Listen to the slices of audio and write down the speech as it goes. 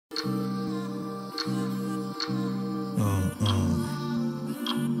Hey, what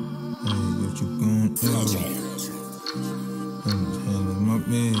you gon' do? I'm telling my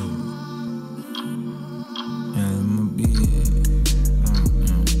bed. And my bed.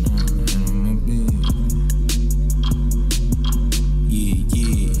 And my bed. Yeah.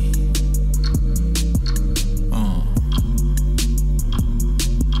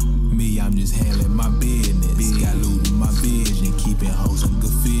 Me, I'm just handling my business. Got looting my vision. Keeping hoes in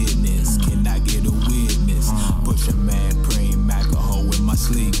good fitness. Cannot get a witness. Pushing mad, praying Mac a hoe in my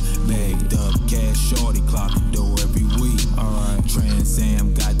sleep. Bagged up, cash shorty, clock the door every week. Alright, Trans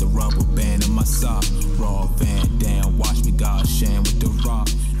Am got the rubber band in my sock. Raw Van Dam, watch me God shine with the rock.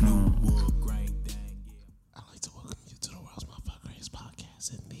 New wood grain thing, yeah. I'd like to welcome you to the World's Motherfuckers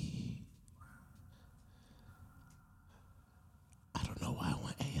podcast and I don't know why I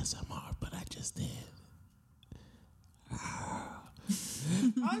went ASMR, but I just did.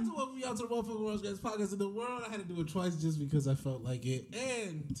 I'd like to welcome y'all to the motherfucking World's Greatest Podcast in the world. I had to do it twice just because I felt like it.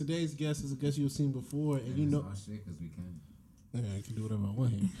 And today's guest is a guest you've seen before, and you know. Shit, because we can. Yeah, I can do whatever I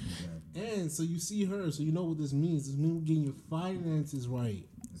want here. Exactly. And so you see her, so you know what this means. This means we're getting your finances right.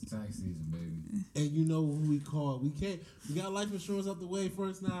 It's tax season, baby. And you know who we call. We got life insurance out the way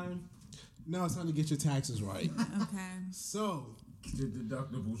first time. Now it's time to get your taxes right. Okay. So, Get your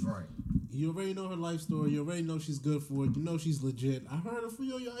deductibles right. you already know her life story. You already know she's good for it. You know she's legit. I heard a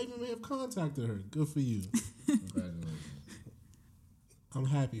few of y'all even may have contacted her. Good for you. Congratulations. I'm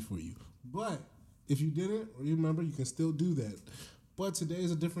happy for you. But if you didn't, remember, you can still do that. But today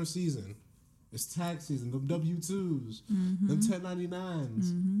is a different season. It's tax season. Them W-2s, them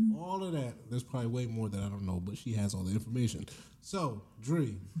 1099s, all of that. There's probably way more that I don't know, but she has all the information. So,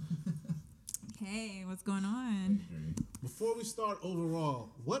 Dree, Hey, what's going on? before we start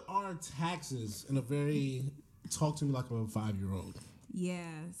overall, what are taxes in a very, talk to me like I'm a 5-year-old. Yeah,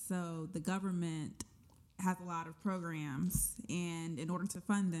 so the government has a lot of programs, and in order to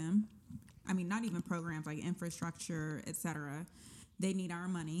fund them, I mean, not even programs like infrastructure, etc., they need our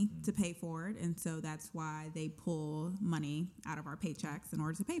money to pay for it, and so that's why they pull money out of our paychecks in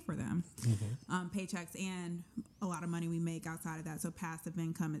order to pay for them. Paychecks and a lot of money we make outside of that, so passive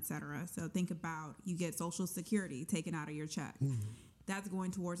income, etc. So think about, you get Social Security taken out of your check. That's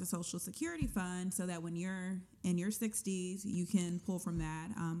going towards a Social Security fund so that when you're in your 60s, you can pull from that.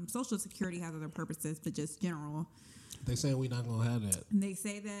 Social Security has other purposes, but just general. They say we're not going to have that. And they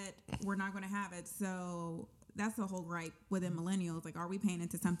say that we're not going to have it, so that's the whole gripe within millennials. Like, are we paying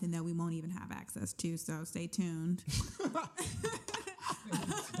into something that we won't even have access to? So stay tuned.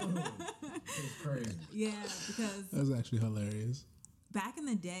 It's crazy. Yeah, because That's actually hilarious. back in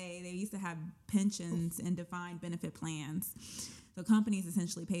the day, they used to have pensions and defined benefit plans. So companies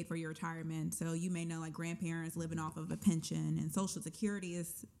essentially paid for your retirement. So you may know, like, grandparents living off of a pension, and Social Security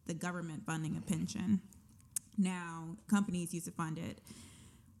is the government funding a pension. Now, companies used to fund it.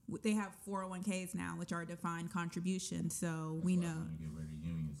 They have 401ks now, which are defined contributions. So we know. Trying to get rid of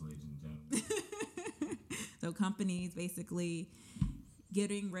unions, ladies and gentlemen. So companies basically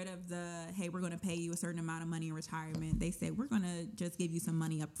getting rid of the, hey, we're going to pay you a certain amount of money in retirement. They say, we're going to just give you some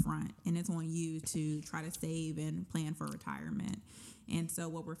money up front, and it's on you to try to save and plan for retirement. And so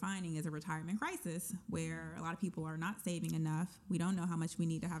what we're finding is a retirement crisis where a lot of people are not saving enough. We don't know how much we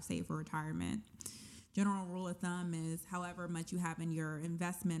need to have saved for retirement. General rule of thumb is however much you have in your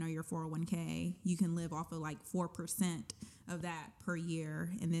investment or your 401k, you can live off of like 4% of that per year,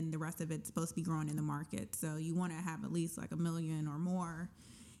 and then the rest of it's supposed to be growing in the market. So you want to have at least like $1 million or more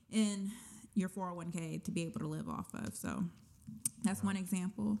in your 401k to be able to live off of. So that's one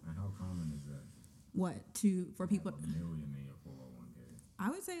example. And how common is that? For people? $1 million in your 401k. I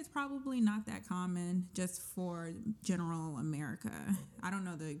would say it's probably not that common just for general America. I don't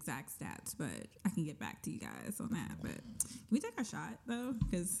know the exact stats, but I can get back to you guys on that. But can we take a shot, though?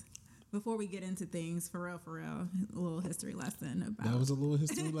 Because before we get into things, for real, a little history lesson about... That was a little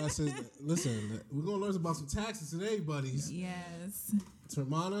history lesson. Listen, we're going to learn about some taxes today, buddies. Yes.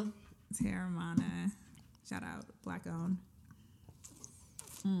 Termana. Terramana. Shout out, Black owned.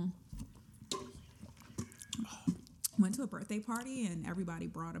 Went to a birthday party and everybody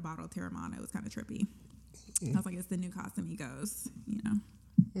brought a bottle of Terramana. It was kind of trippy. I was like, it's the new Casamigos, you know.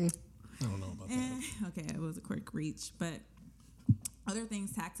 I don't know about that. Okay, it was a quick reach. But other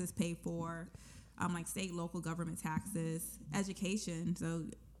things taxes pay for, like state, local government taxes, education. So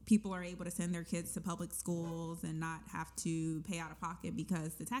people are able to send their kids to public schools and not have to pay out of pocket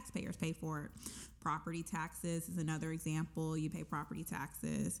because the taxpayers pay for it. Property taxes is another example. You pay property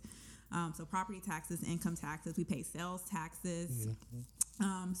taxes. So property taxes, income taxes, we pay sales taxes.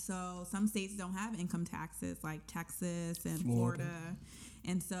 So some states don't have income taxes like Texas and Florida.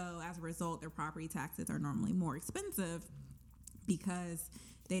 And so as a result, their property taxes are normally more expensive because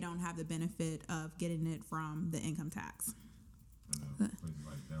they don't have the benefit of getting it from the income tax. I know places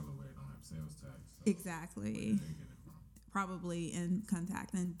like Delaware don't have sales tax. So Exactly. where do they get it from? Probably in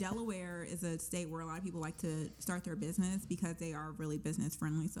contact. And Delaware is a state where a lot of people like to start their business because they are really business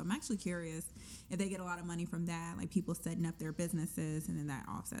friendly. So I'm actually curious if they get a lot of money from that, like people setting up their businesses and then that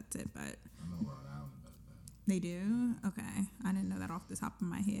offsets it. But I know Rhode Island does that. they do? Okay. I didn't know that off the top of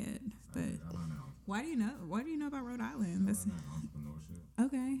my head. But I don't know. why do you know? What do you know about Rhode Island? I don't know entrepreneurship.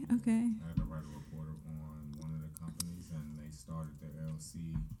 Okay. I had to write a report on one of the companies, and they started their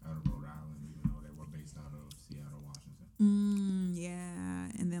LLC out of Rhode Island, even though they were based out of Seattle, Washington.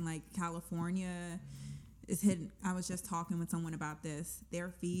 Yeah. And then like California is hidden. I was just talking with someone about this.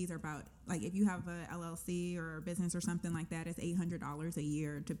 Their fees are about, like, if you have a LLC or a business or something like that, it's $800 a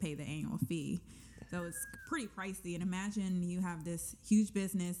year to pay the annual fee. So it's pretty pricey. And imagine you have this huge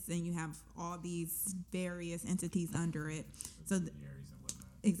business and you have all these various entities under it. So Subsidiaries and whatnot.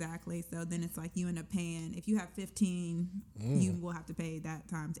 exactly. So then it's like you end up paying, if you have 15, you will have to pay that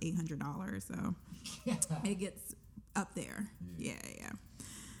times $800. So it gets up there. Yeah.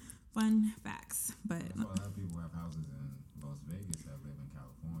 Fun facts. But That's why a lot of people have houses in Las Vegas that live in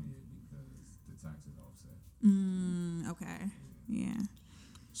California because the taxes offset. okay. Yeah.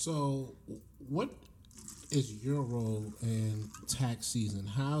 So, what is your role in tax season?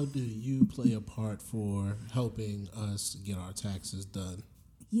 How do you play a part for helping us get our taxes done?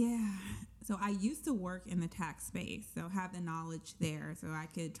 Yeah. So I used to work in the tax space, so have the knowledge there, so I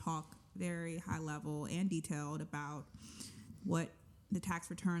could talk very high level and detailed about what the tax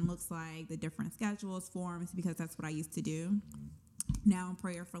return looks like, the different schedules, forms, because that's what I used to do. Now,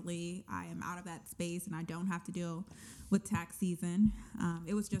 prayerfully, I am out of that space and I don't have to deal with tax season.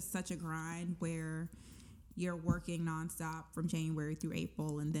 It was just such a grind where you're working nonstop from January through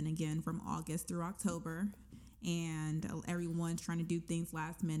April and then again from August through October. And everyone's trying to do things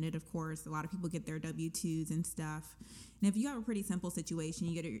last minute. Of course, a lot of people get their W-2s and stuff. And if you have a pretty simple situation,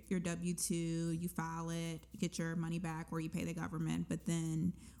 you get your W-2, you file it, you get your money back, or you pay the government. But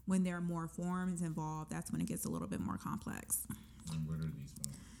then when there are more forms involved, that's when it gets a little bit more complex. And what are these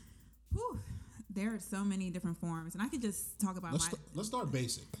forms? Whew. There are so many different forms, and I could just talk about Let's start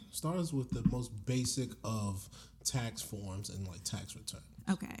basic. Start us with the most basic of tax forms and like tax return.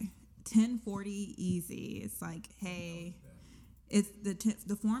 Okay. 1040 easy. It's like, hey, it's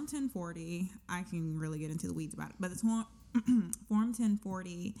the form 1040. I can really get into the weeds about it, but the form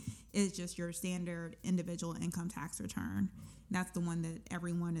 1040 is just your standard individual income tax return. That's the one that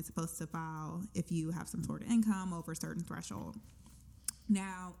everyone is supposed to file if you have some sort of income over a certain threshold.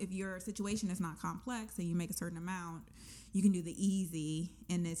 Now, if your situation is not complex and you make a certain amount, you can do the easy,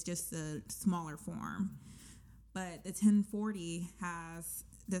 and it's just a smaller form. But the 1040 has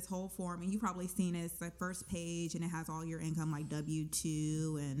this whole form, and you've probably seen it. It's the first page, and it has all your income, like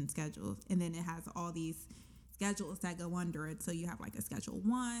W-2 and schedules, and then it has all these schedules that go under it. So you have like a Schedule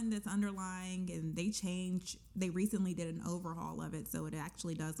 1 that's underlying, and they recently did an overhaul of it, so it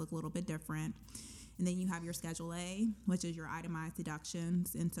actually does look a little bit different. And then you have your Schedule A, which is your itemized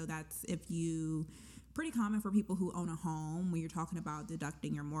deductions, and so that's pretty common for people who own a home, when you're talking about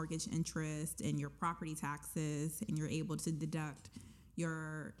deducting your mortgage interest and your property taxes, and you're able to deduct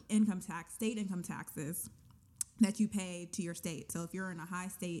your state income taxes that you pay to your state. So if you're in a high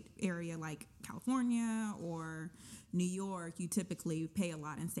state area like California or New York, you typically pay a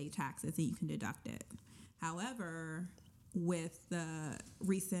lot in state taxes and you can deduct it. However, with the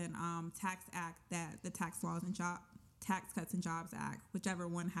recent tax act, that the Tax Cuts and Jobs Act, whichever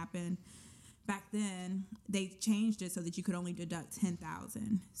one happened back then, they changed it so that you could only deduct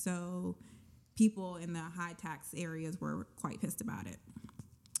 $10,000. So people in the high tax areas were quite pissed about it.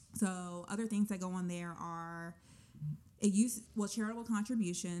 So other things that go on there are charitable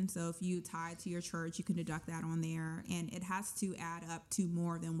contributions. So if you tie to your church, you can deduct that on there, and it has to add up to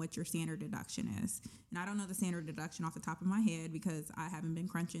more than what your standard deduction is. And I don't know the standard deduction off the top of my head because I haven't been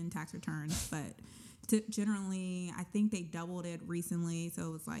crunching tax returns, but generally, I think they doubled it recently.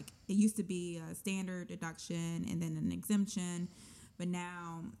 So it's like, it used to be a standard deduction and then an exemption, but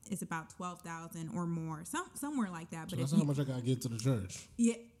now it's about $12,000 or more, somewhere like that. But So that's how much I gotta get to the church.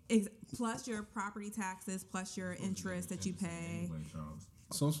 Yeah, plus your property taxes, plus your interest that you pay. Anyway, Charles,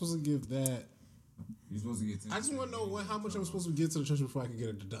 So I'm supposed to give that. you're supposed to get. I just want to know how much I'm supposed to get to the church before I can get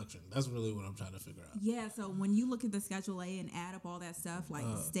a deduction. That's really what I'm trying to figure out. Yeah, so when you look at the Schedule A and add up all that stuff, like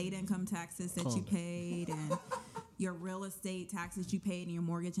state income taxes that you paid and your real estate taxes you paid and your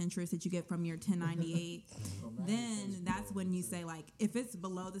mortgage interest that you get from your 1098, then that's when you say, like, if it's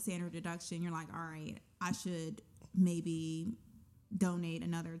below the standard deduction, you're like, all right, I should maybe donate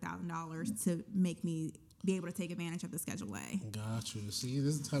another $1,000 to make me be able to take advantage of the Schedule A. Gotcha. See,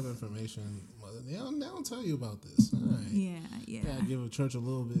 this is the type of information they don't tell you about this. All right. Yeah, yeah. Yeah, give a church a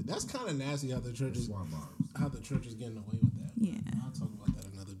little bit. That's kind of nasty how the church is getting away with that. Yeah. I'll talk about that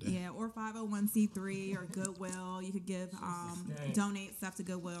another day. Yeah, or 501c3 or Goodwill. You could give donate stuff to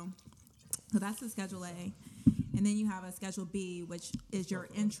Goodwill. So that's the Schedule A. And then you have a Schedule B, which is your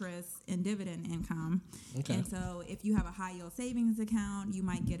interest and dividend income. Okay. And so if you have a high yield savings account, you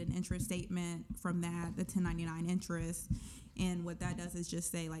might get an interest statement from that, the 1099 interest. And what that does is just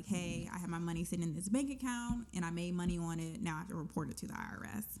say like, hey, I have my money sitting in this bank account and I made money on it. Now I have to report it to the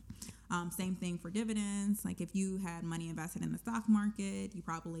IRS. Same thing for dividends. Like if you had money invested in the stock market, you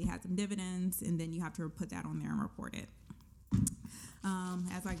probably had some dividends, and then you have to put that on there and report it.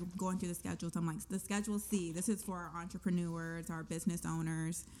 As I go into the schedules, I'm like, the Schedule C, this is for our entrepreneurs, our business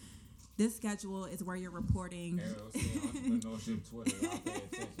owners. This schedule is where you're reporting. Entrepreneurship Twitter, I'll pay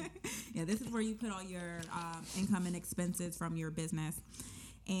attention. Yeah, this is where you put all your income and expenses from your business.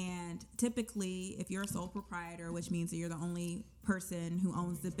 And typically, if you're a sole proprietor, which means that you're the only person who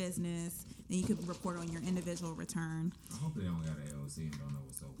owns the business, then you could report on your individual return. I hope they don't got an LLC and don't know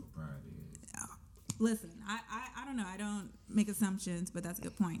what sole proprietor is. Listen, I don't know. I don't make assumptions, but that's a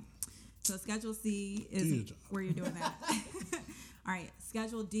good point. So Schedule C is where you're doing that. All right,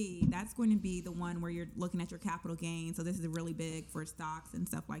 Schedule D, that's going to be the one where you're looking at your capital gain. So this is really big for stocks and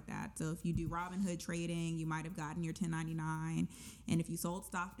stuff like that. So if you do Robinhood trading, you might have gotten your 1099. And if you sold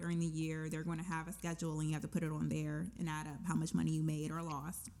stock during the year, they're going to have a schedule and you have to put it on there and add up how much money you made or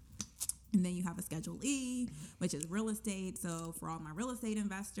lost. And then you have a Schedule E, which is real estate. So for all my real estate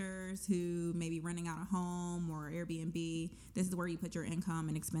investors who may be renting out a home or Airbnb, this is where you put your income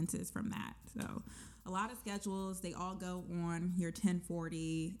and expenses from that. So a lot of schedules, they all go on your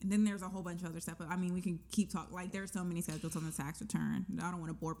 1040. And then there's a whole bunch of other stuff. But I mean, we can keep talking. Like, there's so many schedules on the tax return. I don't want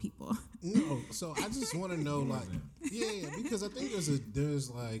to bore people. No, so I just want to know, like, yeah, because I think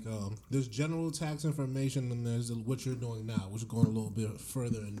there's general tax information and there's what you're doing now, which is going a little bit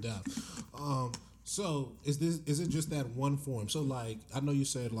further in depth. So is it just that one form? So like, I know you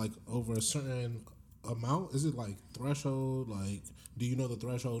said like over a certain amount. Is it like threshold? Like, do you know the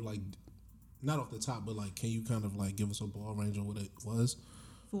threshold? Like, not off the top, but like, can you kind of like give us a ball range of what it was?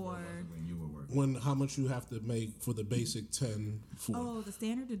 For when you were working. How much you have to make for the basic 10 for? Oh, the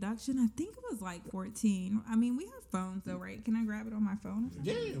standard deduction, I think it was like 14. I mean, we have phones though, right? Can I grab it on my phone?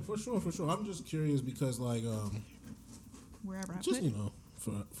 Yeah, for sure. I'm just curious because like wherever I just put you know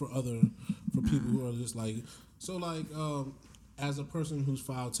for people who are just like, so like as a person who's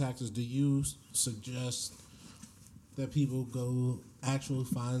filed taxes, do you suggest that people go actually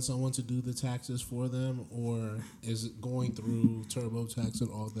find someone to do the taxes for them, or is it going through TurboTax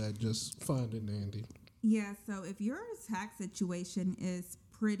and all that just fine and dandy? Yeah, so if your tax situation is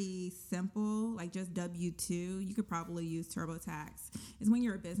pretty simple, like just W-2, you could probably use TurboTax. It's when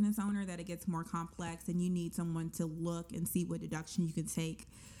you're a business owner that it gets more complex and you need someone to look and see what deduction you can take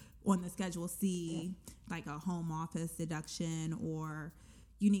on the Schedule C, like a home office deduction or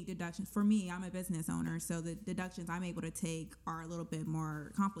unique deductions. For me, I'm a business owner, so the deductions I'm able to take are a little bit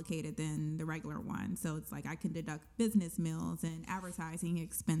more complicated than the regular one. So it's like I can deduct business meals and advertising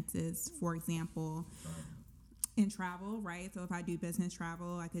expenses, for example, in travel, right? So if I do business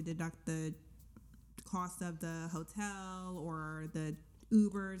travel, I could deduct the cost of the hotel or the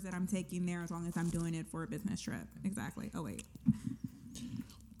Ubers that I'm taking there as long as I'm doing it for a business trip. Exactly. Oh, wait.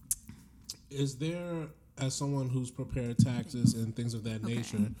 Is there, as someone who's prepared taxes and things of that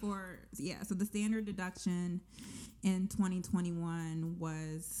nature. So the standard deduction in 2021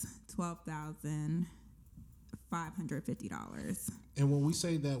 was $12,550. And when we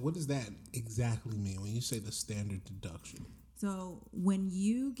say that, what does that exactly mean when you say the standard deduction? So when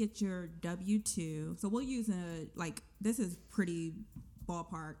you get your W-2, so we'll use this is pretty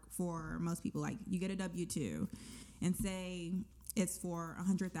ballpark for most people. Like you get a W-2 and say it's for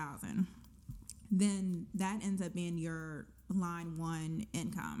 $100,000. Then that ends up being your line one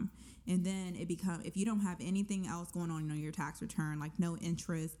income. And then if you don't have anything else going on your tax return, like no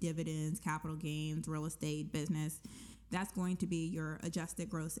interest, dividends, capital gains, real estate, business, that's going to be your adjusted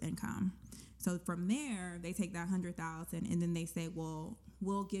gross income. So from there, they take that $100,000 and then they say, well,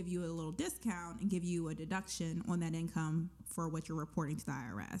 we'll give you a little discount and give you a deduction on that income for what you're reporting to the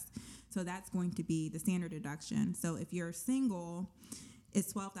IRS. So that's going to be the standard deduction. So if you're single,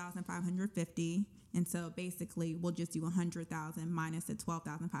 it's $12,550. And so basically, we'll just do 100,000 minus the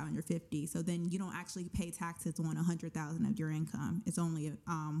 12,550. So then you don't actually pay taxes on 100,000 of your income. It's only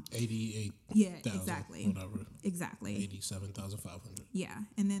 88. Yeah, exactly. Whatever. Exactly. 87,500. Yeah,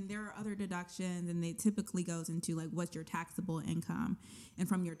 and then there are other deductions, and they typically goes into like what's your taxable income, and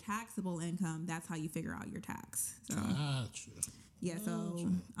from your taxable income, that's how you figure out your tax. So. Gotcha. Yeah, so,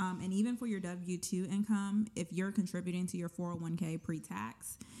 and even for your W-2 income, if you're contributing to your 401k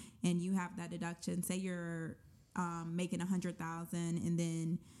pre-tax and you have that deduction, say you're making $100,000 and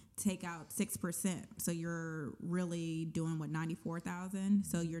then take out 6%. So you're really doing what, 94,000?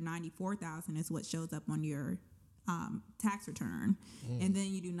 So your 94,000 is what shows up on your tax return. And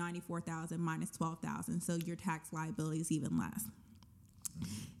then you do 94,000 minus 12,000. So your tax liability is even less.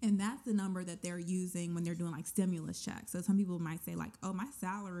 And that's the number that they're using when they're doing like stimulus checks. So some people might say like, oh, my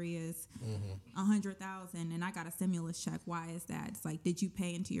salary is $100,000 and I got a stimulus check. Why is that? It's like, did you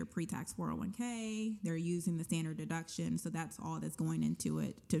pay into your pre-tax 401k? They're using the standard deduction. So that's all that's going into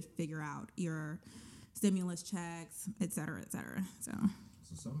it to figure out your stimulus checks, et cetera, et cetera. So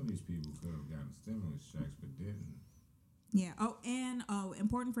some of these people could have gotten stimulus checks but didn't. Yeah. Oh, and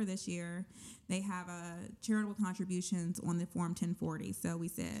important for this year, they have charitable contributions on the Form 1040. So we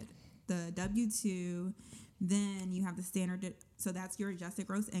said the W-2, then you have the standard. So that's your adjusted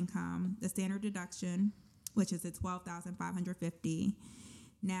gross income, the standard deduction, which is at $12,550.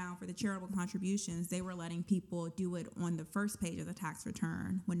 Now, for the charitable contributions, they were letting people do it on the first page of the tax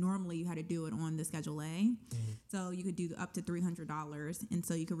return when normally you had to do it on the Schedule A. So you could do up to $300, and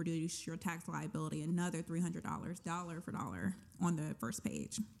so you could reduce your tax liability another $300, dollar for dollar, on the first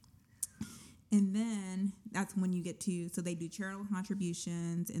page. And then that's when you get to, so they do charitable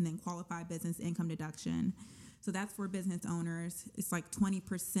contributions and then qualified business income deduction. So that's for business owners. It's like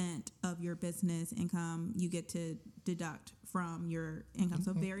 20% of your business income you get to deduct from your income.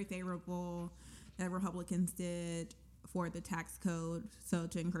 So very favorable that Republicans did for the tax code. So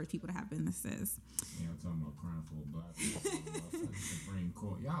to encourage people to have businesses. Yeah, I'm talking about crime for black people. Supreme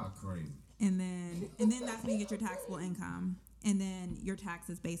Court. Y'all are crazy. And then that's when you get your taxable income. And then your tax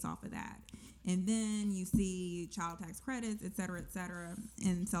is based off of that. And then you see child tax credits, et cetera,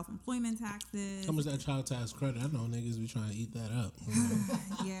 and self-employment taxes. How much that child tax credit? I know niggas be trying to eat that up.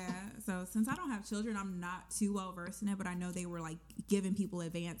 Yeah. So since I don't have children, I'm not too well versed in it, but I know they were like giving people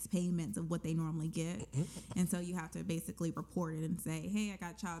advance payments of what they normally get. And so you have to basically report it and say, hey, I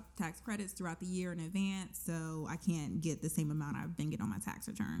got child tax credits throughout the year in advance, so I can't get the same amount I've been getting on my tax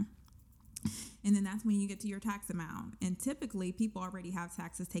return. And then that's when you get to your tax amount. And typically, people already have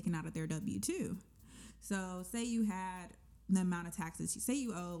taxes taken out of their W-2. So say you had the amount of taxes. Say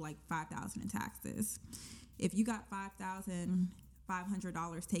you owe like $5,000 in taxes. If you got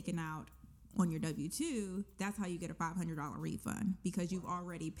 $5,500 taken out on your W-2, that's how you get a $500 refund because you've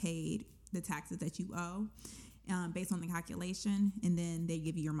already paid the taxes that you owe based on the calculation, and then they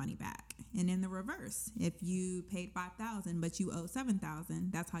give you your money back. And in the reverse, if you paid $5,000 but you owe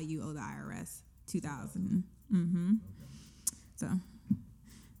 $7,000, that's how you owe the IRS $2,000. Okay. So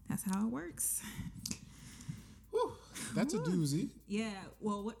that's how it works. Whew, that's a doozy. Yeah.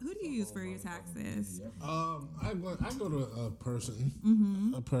 Well, who do you use for your taxes? I go to a person.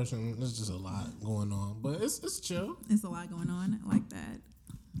 A person. There's just a lot going on, but it's chill. It's a lot going on. I like that.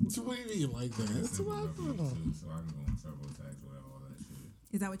 What do you mean like that? It's a lot going on. So I can go on TurboTax, whatever, all that shit.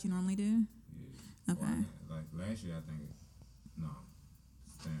 Is that what you normally do? Yeah. Okay. Well, like last year, I think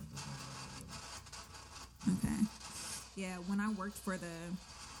stamp. Okay. Yeah, when I worked for the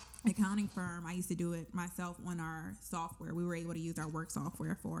accounting firm, I used to do it myself on our software. We were able to use our work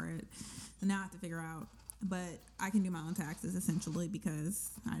software for it. So now I have to figure out, but I can do my own taxes essentially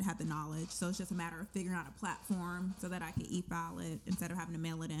because I have the knowledge. So it's just a matter of figuring out a platform so that I can e-file it instead of having to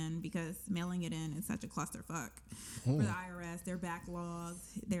mail it in, because mailing it in is such a clusterfuck for the IRS. Their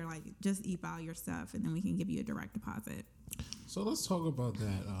backlogs, they're like, just e-file your stuff and then we can give you a direct deposit. So let's talk about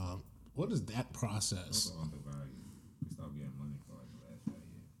that. What is that process? Also undervalued. We stopped getting money for like the last 5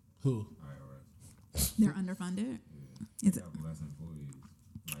 years. Who? IRS. They're underfunded? Yeah. Is they have less employees.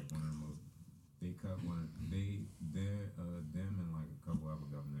 Like one of the most, they cut one. Them and like a couple other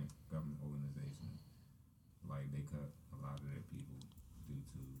government organizations. Like they cut a lot of their people due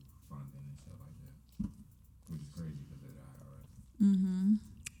to funding and stuff like that, which is crazy because they're the IRS.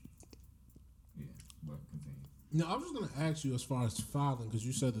 Yeah, but continue. Now, I was just going to ask you as far as filing, because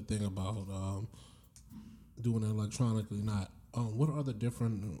you said the thing about doing it electronically, not. What are the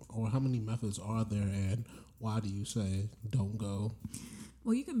different, or how many methods are there, and why do you say don't go?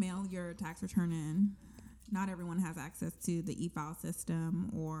 Well, you can mail your tax return in. Not everyone has access to the e-file system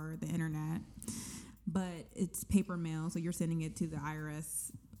or the internet, but it's paper mail, so you're sending it to the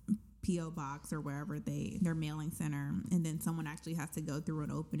IRS PO box or wherever their mailing center, and then someone actually has to go through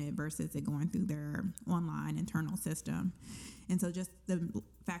and open it versus it going through their online internal system. And so just the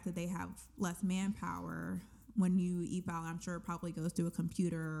fact that they have less manpower when you e-file, I'm sure it probably goes through a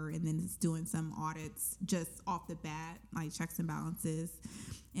computer and then it's doing some audits just off the bat, like checks and balances.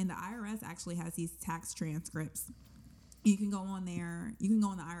 And the IRS actually has these tax transcripts. You can go on there, you can go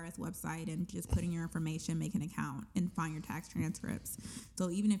on the IRS website and just put in your information, make an account, and find your tax transcripts. So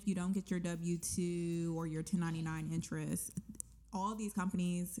even if you don't get your W-2 or your 1099 interest, all these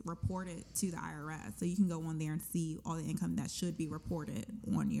companies report it to the IRS. So you can go on there and see all the income that should be reported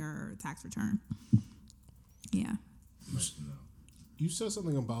on your tax return. Yeah. You said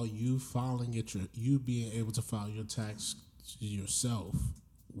something about you filing it, you being able to file your tax yourself.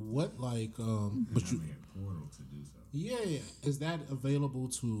 What, like, but you a portal to do so. Yeah. Is that available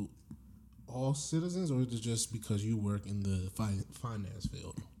to all citizens, or is it just because you work in the finance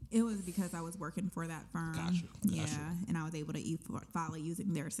field? It was because I was working for that firm. Gotcha. Yeah, and I was able to file it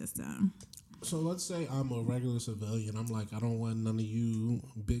using their system. So let's say I'm a regular civilian. I'm like, I don't want none of you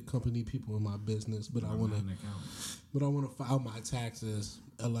big company people in my business, but I want to file my taxes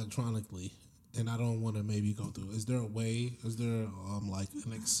electronically, and I don't want to maybe go through. Is there a way? Is there like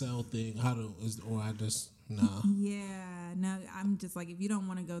an Excel thing? Or I just nah. Yeah, no, I'm just like, if you don't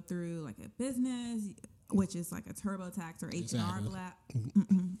want to go through like a business, which is like a TurboTax or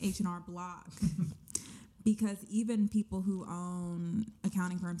H&R Block. Because even people who own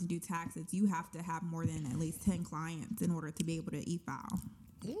accounting firms and do taxes, you have to have more than at least 10 clients in order to be able to e-file.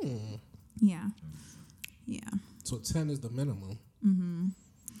 Yeah. Yeah. So 10 is the minimum. Mm-hmm.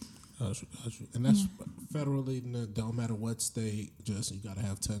 Gotcha. And that's federally, don't matter what state, just you got to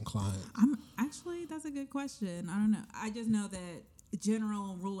have 10 clients. That's a good question. I don't know. I just know that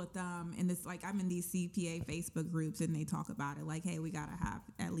general rule of thumb, and it's like I'm in these CPA Facebook groups and they talk about it like, hey, we got to have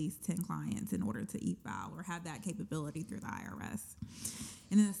at least 10 clients in order to e-file or have that capability through the IRS.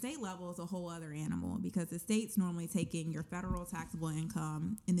 And then the state level is a whole other animal, because the state's normally taking your federal taxable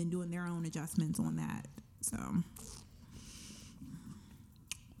income and then doing their own adjustments on that. So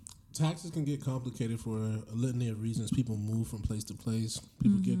taxes can get complicated for a litany of reasons. People move from place to place.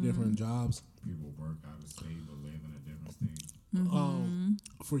 People get different jobs. People work out of state but live in a different state.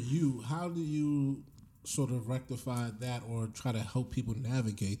 For you, how do you sort of rectify that or try to help people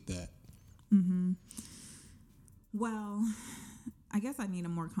navigate that? Well, I guess I need a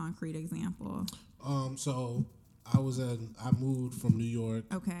more concrete example. So I moved from New York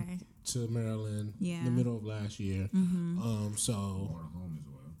to Maryland in the middle of last year.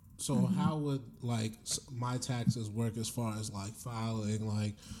 So how would like my taxes work as far as like filing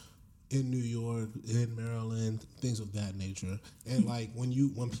like in New York, in Maryland, things of that nature? And like when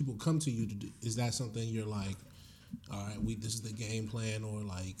people come to you, is that something you're like, all right, this is the game plan, or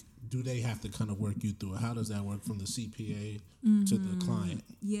like do they have to kind of work you through it? How does that work from the CPA to the client?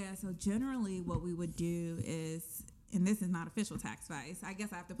 Yeah, so generally what we would do is, and this is not official tax advice, I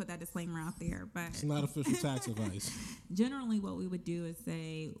guess I have to put that disclaimer out there, but it's not official tax advice. Generally what we would do is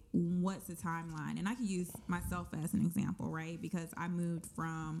say, what's the timeline? And I can use myself as an example, right? Because I moved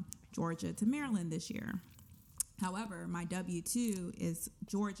from Georgia to Maryland this year. However, my W-2 is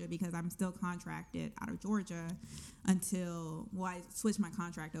Georgia because I'm still contracted out of Georgia until, I switched my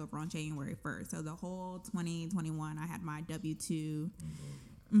contract over on January 1st. So the whole 2021, I had my W-2.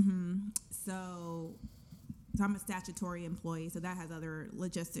 So I'm a statutory employee, so that has other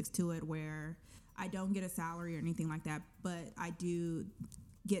logistics to it where I don't get a salary or anything like that, but I do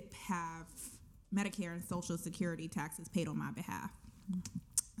have Medicare and Social Security taxes paid on my behalf.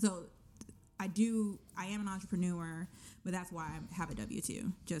 So I am an entrepreneur, but that's why I have a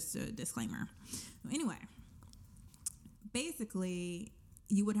W-2, just a disclaimer. Anyway, basically,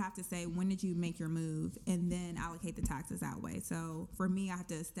 you would have to say, when did you make your move, and then allocate the taxes that way. So for me, I have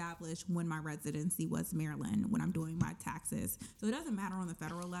to establish when my residency was Maryland when I'm doing my taxes. So it doesn't matter on the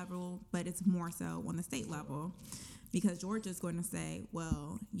federal level, but it's more so on the state level, because Georgia's going to say,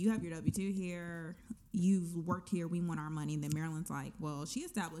 well, you have your W-2 here, you've worked here, we want our money. And then Maryland's like, well, she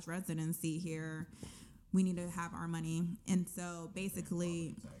established residency here, we need to have our money. And so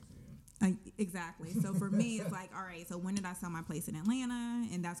basically, exactly. So for me, it's like, all right, so when did I sell my place in Atlanta?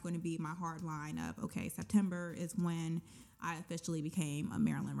 And that's going to be my hard line of, okay, September is when I officially became a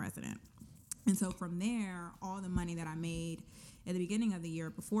Maryland resident. And so from there, all the money that I made at the beginning of the year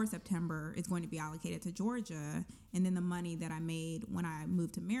before September is going to be allocated to Georgia. And then the money that I made when I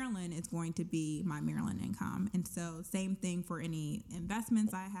moved to Maryland is going to be my Maryland income. And so same thing for any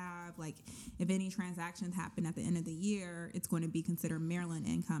investments I have. Like if any transactions happen at the end of the year, it's going to be considered Maryland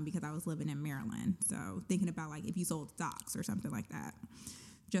income because I was living in Maryland. So thinking about like if you sold stocks or something like that.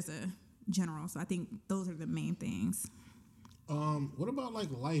 just a general. So I think those are the main things. What about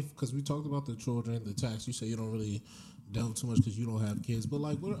like life? Because we talked about the children, the tax. You say you don't really delve too much because you don't have kids. But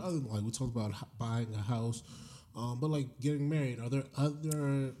like, what are other, like we talked about buying a house, but like getting married. Are there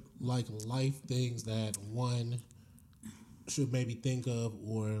other like life things that one should maybe think of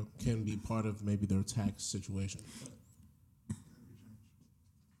or can be part of maybe their tax situation?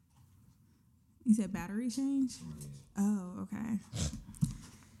 You said battery change? Oh, okay.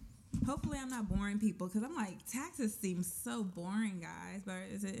 Hopefully I'm not boring people because I'm like, taxes seem so boring, guys.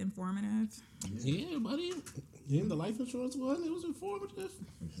 But is it informative? Yeah, buddy. In the life insurance one, it was informative.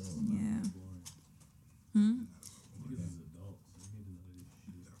 Yeah. Yeah.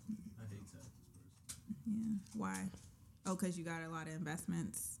 Why? Oh, because you got a lot of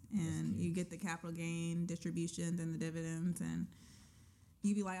investments and you get the capital gain distributions and the dividends, and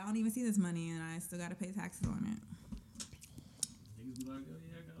you be like, I don't even see this money, and I still got to pay taxes on it. Niggas be like, oh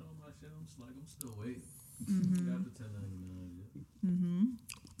yeah, I got all my shit. I'm still waiting. Got the 1099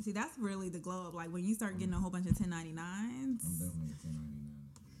 yet. See, that's really the glow up. Like when you start getting a whole bunch of 1099s. I'm definitely a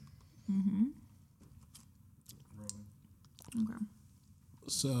 1099. Okay.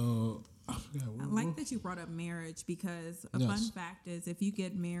 So I forgot. I like that you brought up marriage because a fun fact is if you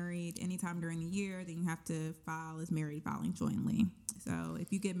get married anytime during the year, then you have to file as married filing jointly. So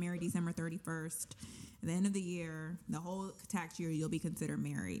if you get married December 31st, at the end of the year, the whole tax year, you'll be considered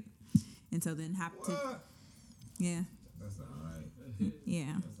married. And so then have to. Yeah. That's all right.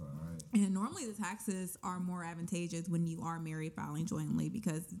 Yeah. That's all right. And normally the taxes are more advantageous when you are married filing jointly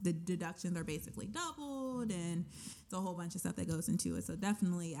because the deductions are basically doubled and it's a whole bunch of stuff that goes into it. So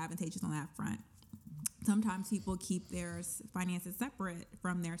definitely advantageous on that front. Sometimes people keep their finances separate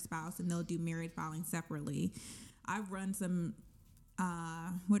from their spouse and they'll do married filing separately. I've run some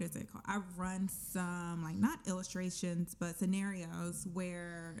what is it called? I've run some, like, not illustrations, but scenarios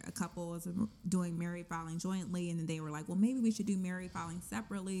where a couple was doing married filing jointly, and then they were like, well, maybe we should do married filing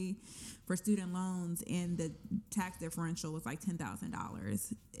separately for student loans, and the tax differential was like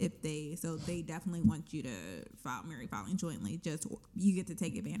 $10,000 so they definitely want you to file married filing jointly. Just you get to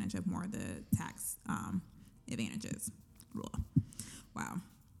take advantage of more of the tax advantages. Wow.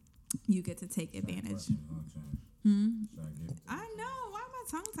 You get to take advantage. I know. Why am I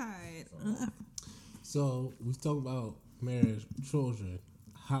tongue-tied? So we talk about marriage, children,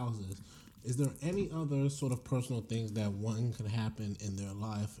 houses. Is there any other sort of personal things that one can happen in their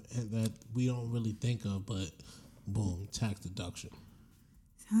life and that we don't really think of, but boom, tax deduction?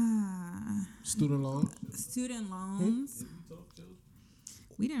 Student loans? Student loans.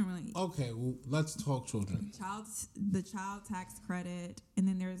 We didn't really. Okay, well, let's talk children. The child tax credit, and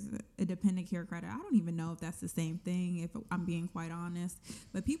then there's a dependent care credit. I don't even know if that's the same thing, if I'm being quite honest.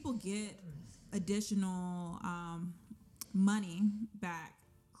 But people get additional money back,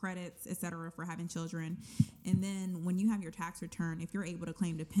 credits, etc., for having children. And then when you have your tax return, if you're able to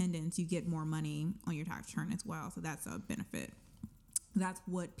claim dependents, you get more money on your tax return as well. So that's a benefit. That's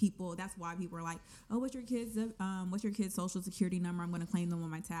why people are like, oh, what's your kid's social security number? I'm going to claim them on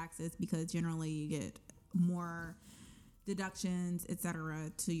my taxes, because generally you get more deductions,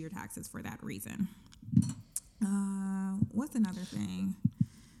 etc., to your taxes for that reason. What's another thing?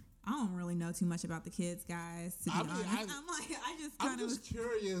 I don't really know too much about the kids, guys, to be honest. I'm just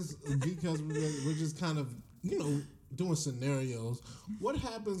curious because we're just kind of, doing scenarios. What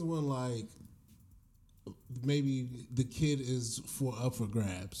happens when, like, maybe the kid is up for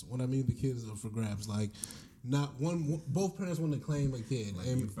grabs? When I mean the kid is up for grabs, like, both parents want to claim a kid, like,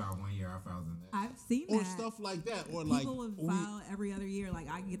 and you file 1 year, I filed in that. I've seen or that. stuff like that, or people would file every other year. Like,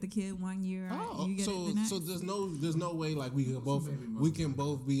 I get the kid 1 year, you get it the next. So there's no way like we can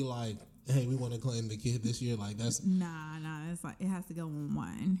both be like, hey, we want to claim the kid this year. Like, that's nah. It's like it has to go on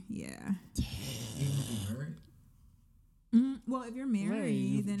one. Yeah. Damn. Well, if you're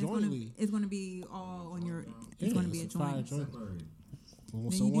married, then it's going to be all on your. It's going to be a joint. Well,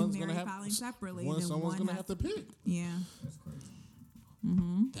 then someone's you do going to have filing separately. Well, someone's going to have to pick. Yeah. That's crazy.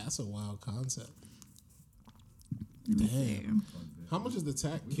 That's a wild concept. Let me Damn. see. How much is the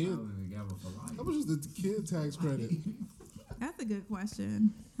kid? How much is the kid tax credit? That's a good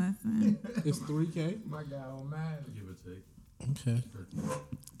question. It's $3,000. My guy on mad. Give or take. Okay.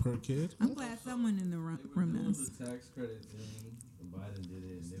 Per kid? I'm glad someone in the room knows. The tax credit thing, Biden did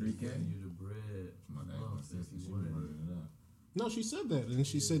it, and they were $3,000? giving you the bread. My guy on 60, she wrote it up. No, she said that, and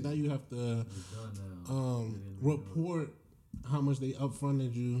she said now you have to It's done now. report how much they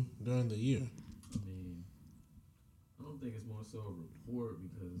upfronted you during the year. I mean, I don't think it's more so a report,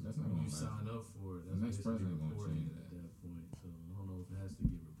 because That's not when you gonna sign up for it, The that's next basically president gonna reporting change at that. that point. So I don't know if it has to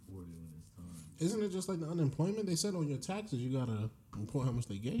get reported when it's time. Isn't it just like the unemployment? They said on your taxes you gotta report how much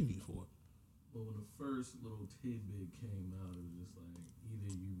they gave you for it. But when the first little tidbit came out, it was just like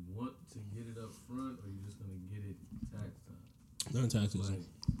either you want to get it up front or you're just gonna get it tax time. No taxes. Like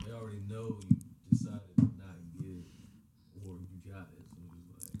they already know you decided to not get it or you got it. So it's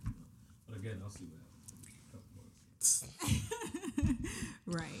just like, but again, I'll see what happens in a couple months.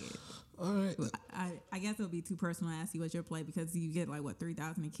 Right. All right. I guess it would be too personal to ask you what's your play because you get like what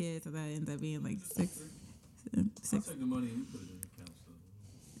 3,000 a kid, so that ends up being like six. I'll take the money and you put it in the account. So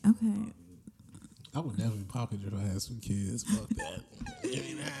Okay. I would definitely pocket if I had some kids. Fuck that. Give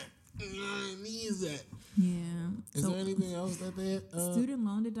me that. I need that. Yeah. Is there anything else that they student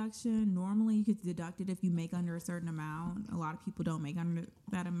loan deduction? Normally, you could deduct it if you make under a certain amount. A lot of people don't make under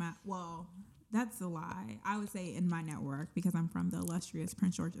that amount. Well, that's a lie. I would say in my network because I'm from the illustrious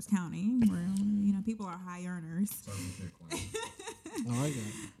Prince George's County, where people are high earners. I like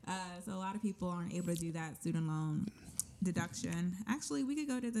that. So a lot of people aren't able to do that student loan deduction. Actually, we could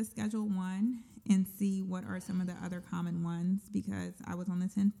go to the Schedule 1 and see what are some of the other common ones because I was on the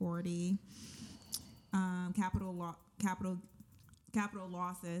 1040. Capital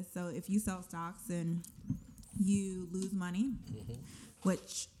losses. So if you sell stocks and you lose money,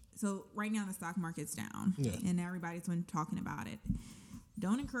 so right now the stock market's down, and everybody's been talking about it.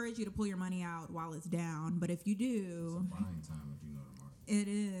 Don't encourage you to pull your money out while it's down, but if you do, it's a buying time if you know the market. it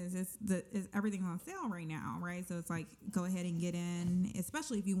is. It's everything's on sale right now, right? So it's like go ahead and get in,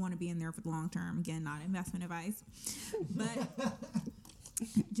 especially if you want to be in there for the long term. Again, not investment advice, but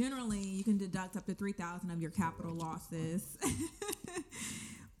generally you can deduct up to 3,000 of your capital losses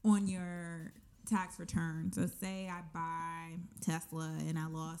on your tax return. So say I buy Tesla and I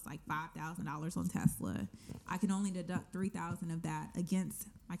lost like $5,000 on Tesla. I can only deduct 3,000 of that against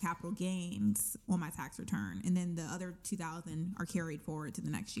my capital gains on my tax return. And then the other 2,000 are carried forward to the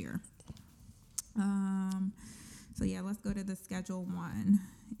next year. So yeah, let's go to the Schedule 1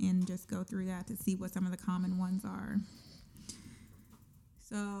 and just go through that to see what some of the common ones are.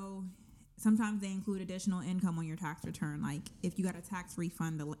 So sometimes they include additional income on your tax return, like if you got a tax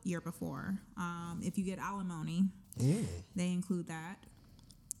refund the year before. If you get alimony, they include that.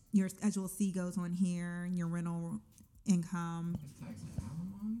 Your Schedule C goes on here, your rental income. Tax and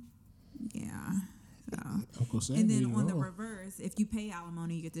alimony? Yeah. So. Uncle Sam, And then on the reverse, if you pay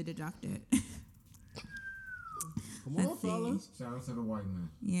alimony, you get to deduct it. Come on, Let's see. fellas. Shout out to the white man.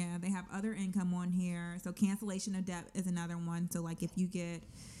 Yeah, they have other income on here. So cancellation of debt is another one. So like if you get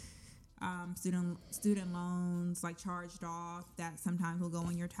student loans like charged off, that sometimes will go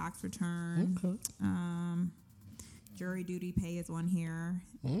on your tax return. Okay. Jury duty pay is on here.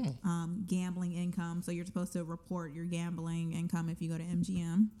 Gambling income. So you're supposed to report your gambling income if you go to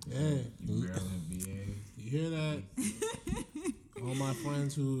MGM. Hey, You Maryland VA. you hear that? All my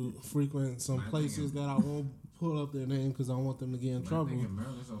friends who frequent some places that I won't pull up their name because I want them to get in I trouble. think in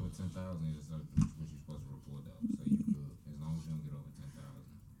Maryland it's over 10,000 is what you're supposed to report though. So you good as long as you don't get over 10,000.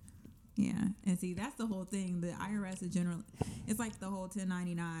 Yeah, and see that's the whole thing. The IRS is generally, it's like the whole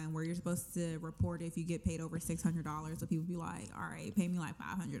 1099 where you're supposed to report if you get paid over $600. So people be like, all right, pay me like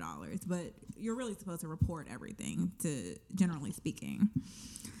 $500, but you're really supposed to report everything. To generally speaking,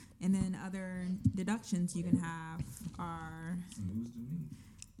 and then other deductions you can have are. It's news to me.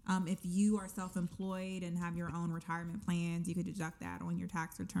 If you are self-employed and have your own retirement plans, you could deduct that on your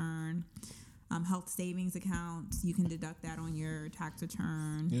tax return. Health savings accounts, you can deduct that on your tax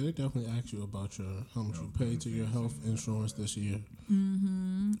return. Yeah, they definitely ask you about how much you paid to your health insurance this year.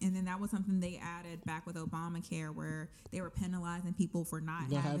 And then that was something they added back with Obamacare, where they were penalizing people for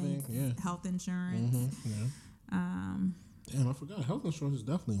not having health insurance. Damn, I forgot. Health insurance is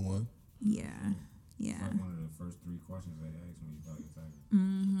definitely one. Yeah. It's like one of the first 3 questions they ask when you file your taxes.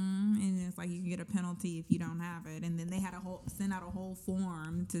 And it's like you can get a penalty if you don't have it. And then they had send out a whole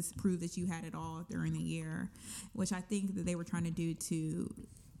form to prove that you had it all during the year, which I think that they were trying to do to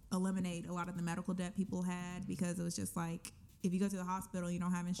eliminate a lot of the medical debt people had, because it was just like, if you go to the hospital and you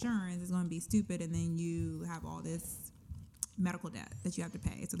don't have insurance, it's going to be stupid, and then you have all this medical debt that you have to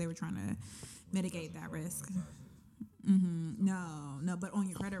pay. So they were trying to mitigate that risk. No, but on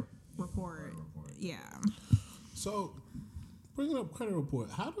your credit report. Yeah. So, bringing up credit report,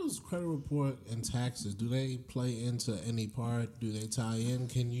 how does credit report and taxes, do they play into any part? Do they tie in?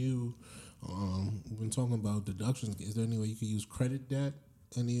 Can you, when talking about deductions, is there any way you could use credit debt?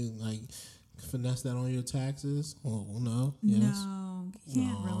 Any, finesse that on your taxes? Oh, no? Yes? No, you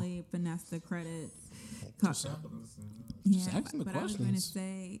can't really finesse the credit. Just asking the but I was going to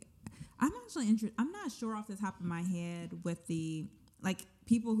say, I'm actually interested. I'm not sure off the top of my head with the like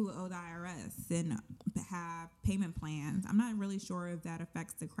people who owe the IRS and have payment plans. I'm not really sure if that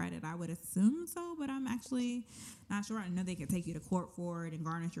affects the credit. I would assume so, but I'm actually not sure. I know they can take you to court for it and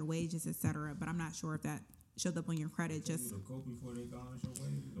garnish your wages, etc. But I'm not sure if that shows up on your credit. They Just send you to court before they garnish your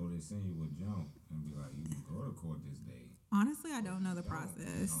wages, or they send you a jump and be like, you can go to court this day. honestly, I don't know the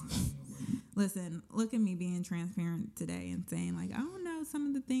process. Listen, look at me being transparent today and saying like I don't know some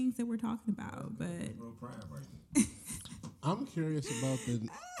of the things that we're talking about, but Real pride right there. I'm curious about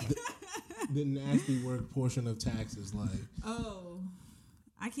the nasty work portion of taxes. Like, oh,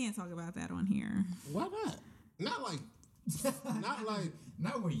 I can't talk about that on here. why not? Not like.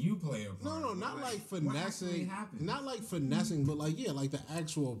 Not where you play a part. No, not like what actually finessing. happens. Not like finessing, but like like the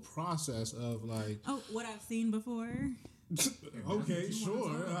actual process of like. Oh, what I've seen before. Okay, sure.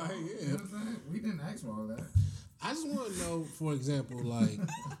 You know what I'm saying? We didn't ask for all that. I just want to know, for example, like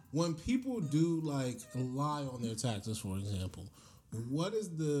when people do like lie on their taxes, for example, what is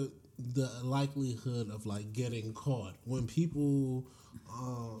the likelihood of like getting caught when people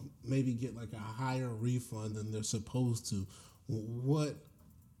maybe get like a higher refund than they're supposed to?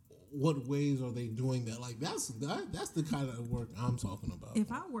 What ways are they doing that? Like that's the kind of work I'm talking about.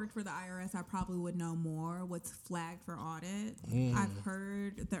 If I worked for the IRS, I probably would know more what's flagged for audit. I've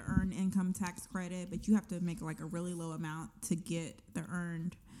heard the earned income tax credit, but you have to make like a really low amount to get the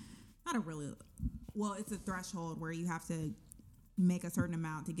earned. It's a threshold where you have to make a certain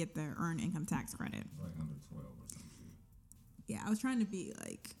amount to get the earned income tax credit. It's like under 12 or something. Yeah, I was trying to be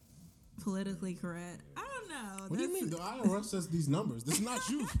like politically correct. I don't know. What do you mean? The IRS says these numbers. This is not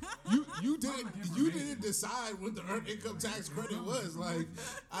you. You didn't decide what the earned income tax credit was. Like,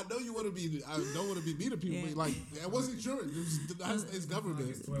 I know you want to be. I don't want to be mean to people. Yeah. But like, it wasn't sure. It's government.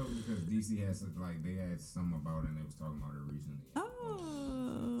 It's 12 because DC has like they had something about it and they was talking about it recently.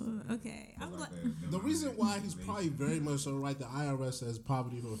 Oh, okay. I'm like, The reason why he's probably very much so right. The IRS says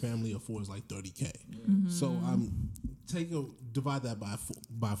poverty for a family of four is like $30K. So divide that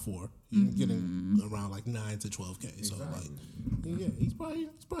by four. You're getting around like 9 to 12K. So like, yeah, he's probably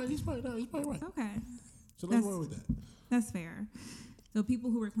right. okay. So let's roll with that. That's fair. So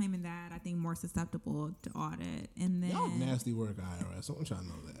people who are claiming that, I think, more susceptible to audit. And then Y'all nasty work, IRS. I want y'all to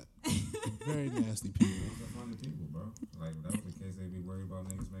know that. Very nasty people. Those are funny people, bro. Like if that was the case, they'd be worried about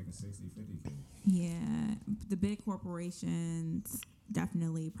niggas making 60, 50K. yeah, the big corporations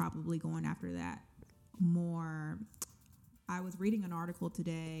definitely probably going after that more. I was reading an article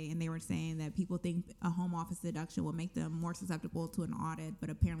today, and they were saying that people think a home office deduction will make them more susceptible to an audit, but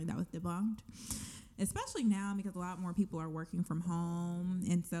apparently that was debunked. Especially now because a lot more people are working from home,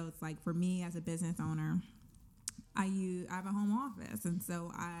 and so it's like for me as a business owner, I have a home office, and so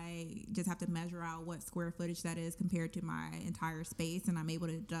I just have to measure out what square footage that is compared to my entire space, and I'm able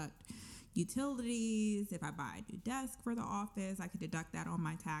to deduct utilities. If I buy a new desk for the office, I could deduct that on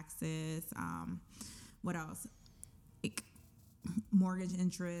my taxes. What else? Like mortgage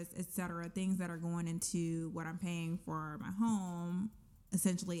interest, etc. Things that are going into what I'm paying for my home,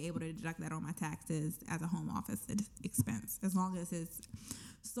 essentially able to deduct that on my taxes as a home office expense, as long as it's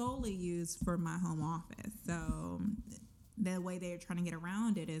solely used for my home office. So the way they're trying to get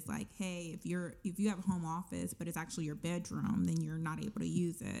around it is like, hey, if you have a home office but it's actually your bedroom, then you're not able to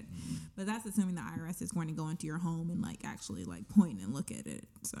use it. But that's assuming the IRS is going to go into your home and like actually like point and look at it.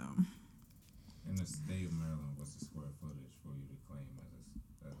 So In the state of Maryland, what's the square footage for you to claim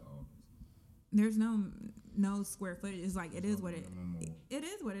as an office? there's no square footage. It's like it is what it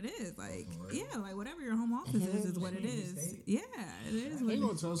is. Like yeah, like whatever your home office is what it is. Yeah, it is. They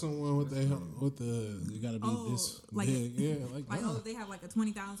gonna tell someone what the you gotta be this like big. Yeah, like nah. they have like a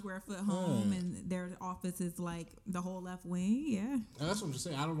 20,000 square foot home and their office is like the whole left wing. Yeah, And that's what I'm just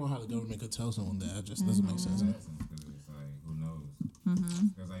saying. I don't know how the government could tell someone that. It just doesn't make sense. Because it's like, who knows?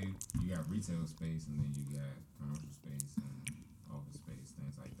 Because like you got retail space and then you got commercial space and office space,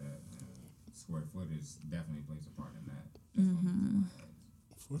 things like that. And square footage definitely plays a part in that. That's one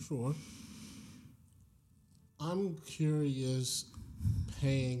For sure. I'm curious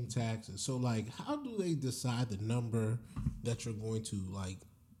paying taxes. So like how do they decide the number that you're going to like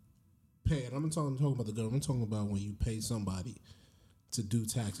pay? And I'm not talking about the government, I'm talking about when you pay somebody to do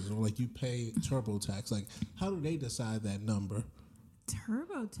taxes or like you pay TurboTax. Like how do they decide that number?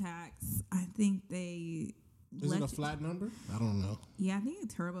 TurboTax, I think they Is it a flat number? I don't know. Yeah, I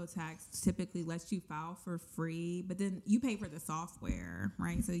think TurboTax typically lets you file for free, but then you pay for the software,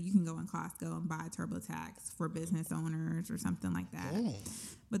 right? So you can go in Costco and buy TurboTax for business owners or something like that. Oh.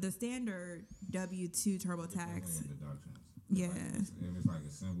 But the standard W-2 TurboTax, deductions. yeah. If it's like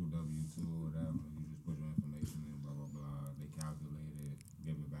a simple W-2 or whatever, you just put your information in, blah, blah, blah. They calculate it,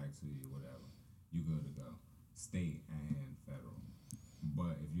 give it back to you, whatever. You good to go. State and federal.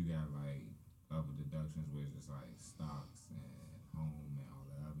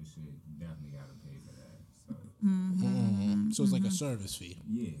 So it's like a service fee.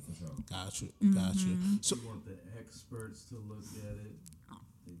 Yeah, for sure. Got you. So You want the experts to look at it.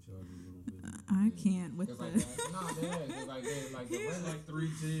 They charge a little bit. I can't with Cause like the. that, no, they like the It's regular. like 3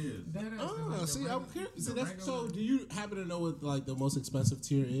 tiers. see, I'm curious. See, so do you happen to know what like the most expensive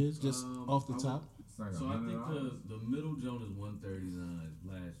tier is, just off the top? It's like So I think $100. the middle joint is $139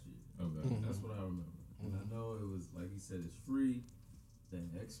 last year. Okay. That's what I remember. And I know it was like he said, it's free. Then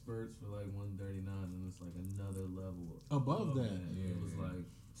experts for like $139, and it's like another level Above that. It was Yeah. like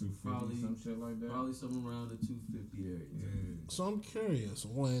 250, probably- some shit like that. probably somewhere around the 250 area. Yeah. So I'm curious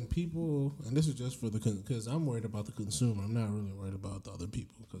when people, and this is just for the because I'm worried about the consumer. I'm not really worried about the other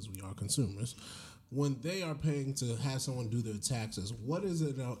people because we are consumers. When they are paying to have someone do their taxes, what is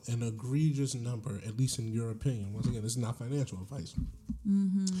an egregious number, at least in your opinion? Once again, this is not financial advice.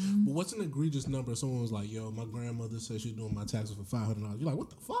 But what's an egregious number? Someone was like, "Yo, my grandmother said she's doing my taxes for $500." You're like, "What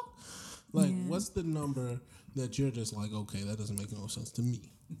the fuck?" Like, Yeah. what's the number that you're just like, "Okay, that doesn't make no sense to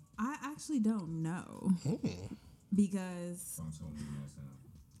me." I actually don't know because Some told me that's in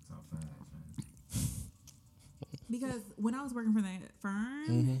the top 5, man. when I was working for that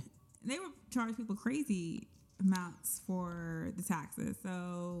firm, they would charge people crazy amounts for the taxes.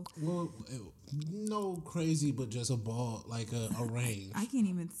 So Well, no crazy, but just a ball, like a range. I can't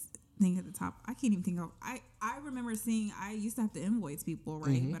even think at the top. I can't even think of. I remember seeing. I used to have to invoice people,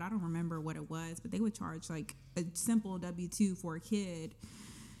 right? But I don't remember what it was. But they would charge like a simple W-2 for a kid.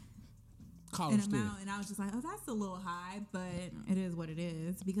 College An student. amount, and I was just like, oh, that's a little high, but it is what it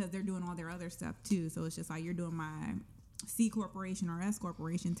is because they're doing all their other stuff too. So it's just like you're doing my C corporation or S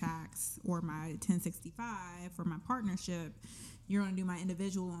corporation tax or my 1065 for my partnership. You're going to do my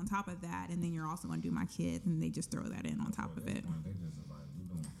individual on top of that, and then you're also going to do my kids, and they just throw that in on top of it. They just like,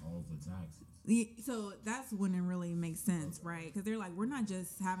 we're doing all the taxes. So that's when it really makes sense, right? Because they're like, we're not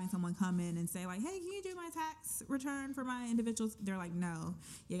just having someone come in and say like, hey, can you do my tax return for my individuals? They're like, no,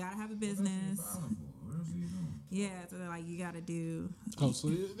 you got to have a business. What else are you doing? Yeah, so they're like, you got to do. Oh, so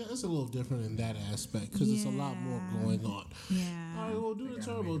it's a little different in that aspect because it's a lot more going on. Yeah. All right, we'll do the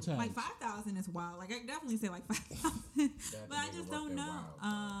TurboTax. Like 5,000 is wild. Like I could definitely say like 5,000, but I just don't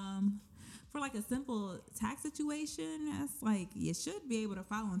know. For like a simple tax situation, it's like you should be able to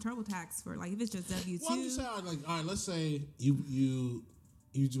file on TurboTax for like if it's just W-2. Well, I'm just saying, like, all right, let's say you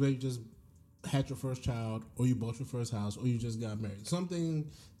maybe just had your first child, or you bought your first house, or you just got married. Something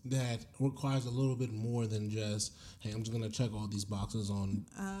that requires a little bit more than just, hey, I'm just gonna check all these boxes on.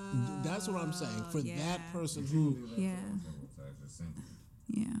 That's what I'm saying. For that person who, Yeah. It's simple.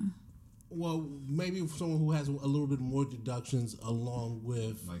 Yeah. well, maybe someone who has a little bit more deductions along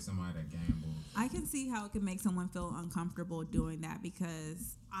with. Like somebody that gambles. I can see how it could make someone feel uncomfortable doing that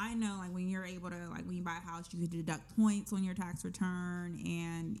because I know like when you're able to like when you buy a house you can deduct points on your tax return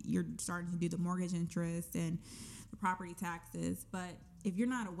and you're starting to do the mortgage interest and the property taxes, but if you're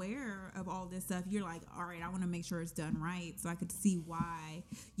not aware of all this stuff, you're like, all right, I want to make sure it's done right. So I could see why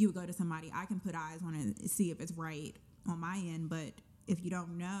you would go to somebody. I can put eyes on it and see if it's right on my end, but if you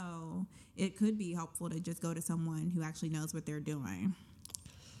don't know, it could be helpful to just go to someone who actually knows what they're doing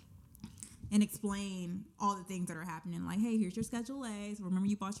and explain all the things that are happening. Like, hey, here's your Schedule A. So remember,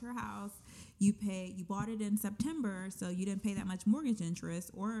 you bought your house. You bought it in September, so you didn't pay that much mortgage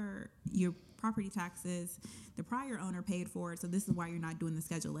interest, or your property taxes, the prior owner paid for it. So this is why you're not doing the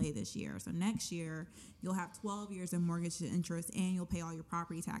Schedule A this year. So next year, you'll have 12 years of mortgage interest, and you'll pay all your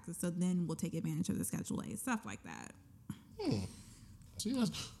property taxes. So then we'll take advantage of the Schedule A, stuff like that. See,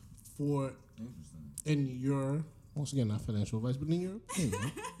 that's for Interesting. in your once again not financial advice, but in your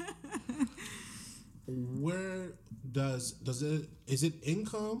opinion, where does it is it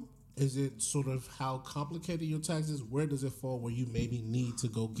income? Is it sort of how complicated your taxes? Where does it fall where you maybe need to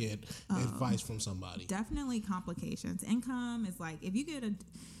go get advice from somebody? Definitely complications. Income is like if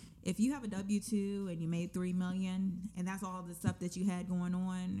you have a W-2 and you made $3 million and that's all the stuff that you had going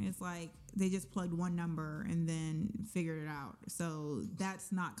on, it's like they just plugged one number and then figured it out. So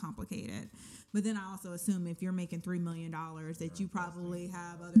that's not complicated. But then I also assume if you're making $3 million that you probably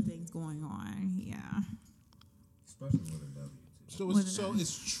have other things going on. Yeah. Especially with a W. So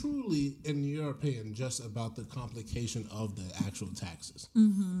it's truly, in your opinion, just about the complication of the actual taxes.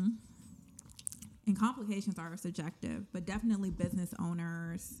 And complications are subjective, but definitely business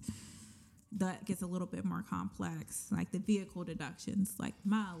owners, that gets a little bit more complex. Like the vehicle deductions, like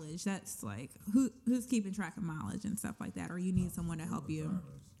mileage, that's like who's keeping track of mileage and stuff like that, or you need someone to help you.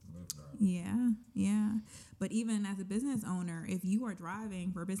 Yeah. But even as a business owner, if you are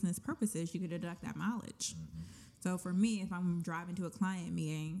driving for business purposes, you could deduct that mileage. So for me, if I'm driving to a client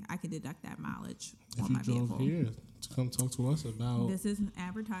meeting, I can deduct that mileage If on you my drove vehicle. here to come talk to us about This is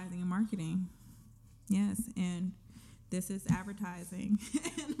advertising and marketing. Yes, and this is advertising.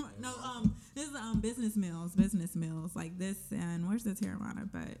 No, this is business meals. Business meals like this, and where's the Terramana?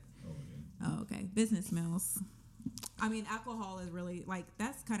 But okay, business meals. I mean, alcohol is really like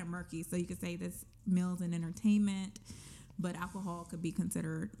that's kind of murky. So you could say this meals and entertainment, but alcohol could be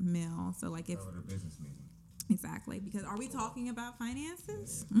considered meal. So like if the business meeting. exactly because are we talking about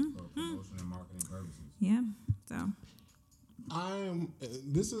finances? For promotion and marketing purposes. Yeah. So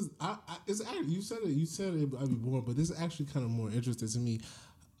This is. It's actually you said it. You said it. I'd be bored, but this is actually kind of more interesting to me.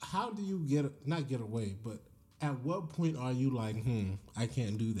 How do you not get away, but at what point are you like, I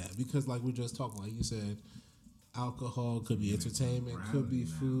can't do that? Because like we just talked, like you said, alcohol could be entertainment, could be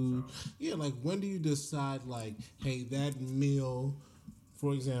food. Yeah, like when do you decide, like, hey, that meal,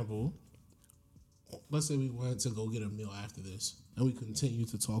 for example, let's say we went to go get a meal after this, and we continue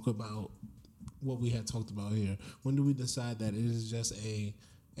to talk about what we had talked about here. When do we decide that it is just a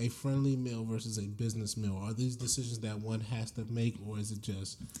friendly meal versus a business meal? Are these decisions that one has to make, or is it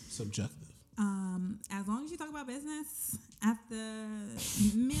just subjective? as long as you talk about business at the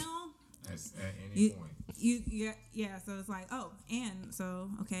meal, At any point. Yeah, so it's like,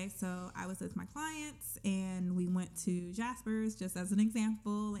 so I was with my clients and we went to Jasper's just as an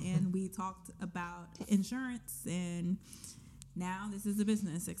example, and we talked about insurance, and now this is a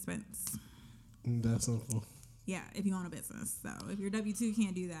business expense. That's simple. Yeah, if you own a business. So if you're W-2, you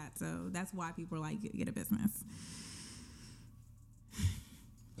can't do that. So that's why people are like, get a business.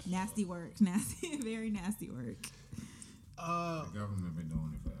 Nasty work. Very nasty work. The government been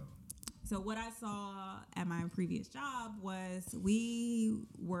doing it forever. So what I saw at my previous job was we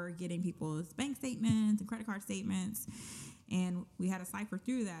were getting people's bank statements and credit card statements, and we had to cipher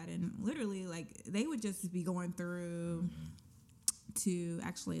through that. And literally, like, they would just be going through to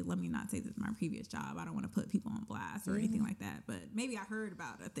actually, let me not say this is my previous job. I don't want to put people on blast or anything like that, but maybe I heard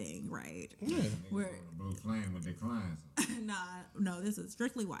about a thing, right? Yeah. Where Blue flame with their clients. no, this is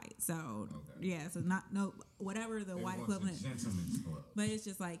strictly white. So yeah, so whatever the white equivalent. Gentleman's club. But it's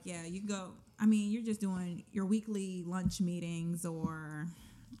just like, yeah, you go. I mean, you're just doing your weekly lunch meetings, or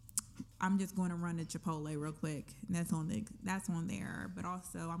I'm just going to run to Chipotle real quick. That's on there. But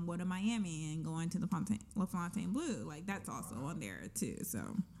also, I'm going to Miami and going to the La Fontaine Bleu. Like, that's also on there too. So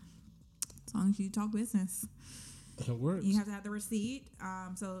as long as you talk business, it works. you have to have the receipt.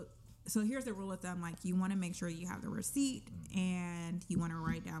 So here's the rule of thumb: like, you want to make sure you have the receipt, and you want to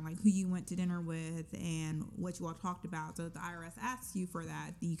write down like who you went to dinner with and what you all talked about. So if the IRS asks you for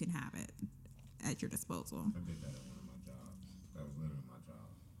that, you can have it at your disposal. I did that at one of my jobs. That was literally my job,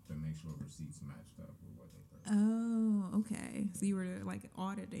 to make sure receipts matched up with what they purchased. Oh, okay. So you were like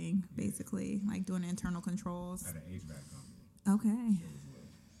auditing, basically, like doing internal controls. At an HVAC company. Okay. It was lit.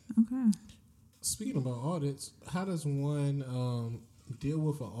 Okay. Speaking about audits, how does one deal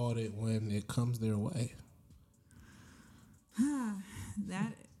with an audit when it comes their way?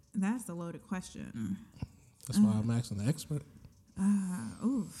 That's a loaded question. That's why I'm asking the expert.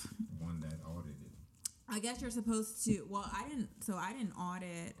 Oof. One that audited. I guess you're supposed to. Well, I didn't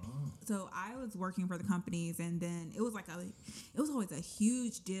audit. Oh. So I was working for the companies, and then it was always a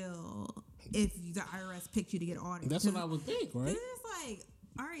huge deal if the IRS picked you to get audited. That's what I would think, right? It's like,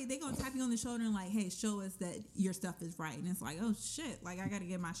 all right, they gonna tap you on the shoulder and like, hey, show us that your stuff is right. And it's like, oh shit, like I gotta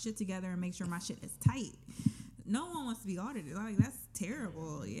get my shit together and make sure my shit is tight. No one wants to be audited. Like, that's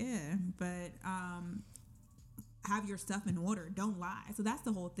terrible. Yeah, but have your stuff in order. Don't lie. So that's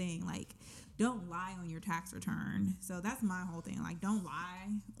the whole thing. Like, don't lie on your tax return. So that's my whole thing. Like, don't lie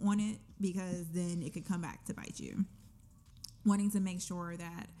on it, because then it could come back to bite you. Wanting to make sure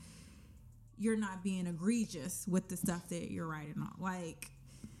that you're not being egregious with the stuff that you're writing on. Like,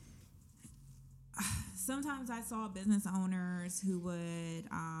 sometimes I saw business owners who would,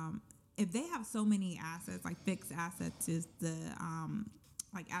 if they have so many assets, like fixed assets is the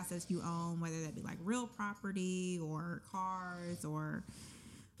like assets you own, whether that be like real property or cars, or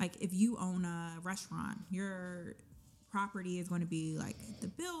like if you own a restaurant, your property is going to be like the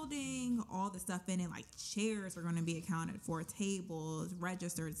building, all the stuff in it, like chairs are going to be accounted for, tables,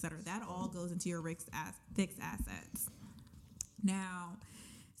 registers, etc. That all goes into your fixed assets. Now,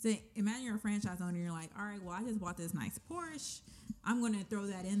 so imagine you're a franchise owner, you're like, all right, well, I just bought this nice Porsche, I'm going to throw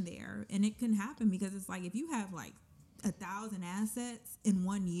that in there. And it can happen because it's like, if you have like 1,000 assets in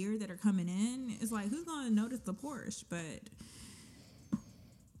 1 year that are coming in, it's like, who's going to notice the Porsche? But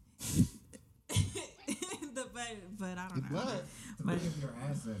I don't know. But if your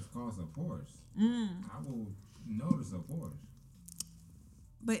assets cost a Porsche, I will notice a Porsche.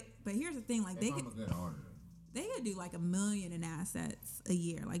 But here's the thing, like, if I'm a good auditor. They could do like $1 million in assets a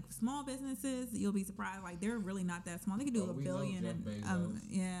year. Like small businesses, you'll be surprised. Like they're really not that small. They could do $1 billion. Jeff Bezos.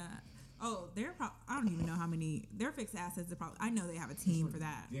 Yeah. Oh, I don't even know how many. Their fixed assets are probably. I know they have a team for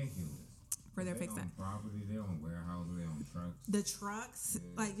that. Ridiculous. For their They fixed own assets. property, they own warehouses, they own trucks. The trucks, Yeah.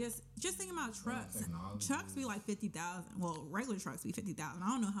 like just think about trucks. technology. Trucks be like 50,000. Well, regular trucks be 50,000. I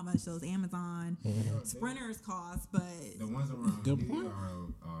don't know how much those Amazon Sprinters cost, but The ones around Good here point.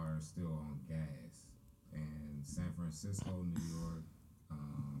 are still on gas. And San Francisco, New York,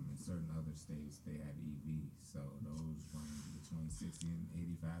 and certain other states, they have EVs. So those range between 60 and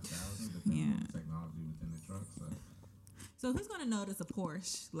 85,000, depending Yeah. on the technology within the truck. so who's gonna notice a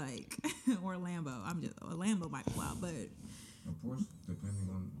Porsche like or a Lambo? A Lambo might go out, but A Porsche, depending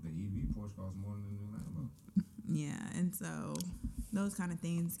on the EV, Porsche costs more than a new Lambo. yeah, and so those kind of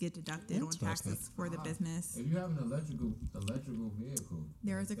things get deducted on Interesting. taxes for the business. If you have an electrical vehicle,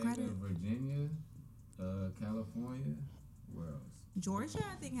 There is a state credit. of Virginia, California, where else? Georgia,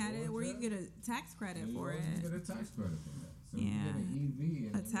 I think, had it where you get a tax credit New for York, you it. get a tax credit for that. So Yeah. you get an EV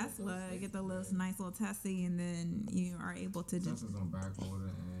and A then Tesla, those get the states, little nice little Tesla, and then you are able to. Tesla's on back order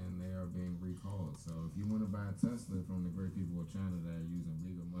and they are being recalled. So if you want to buy a Tesla from the great people of China that are using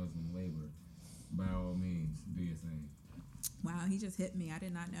legal Muslim labor, by all means, do your thing. Wow, he just hit me. I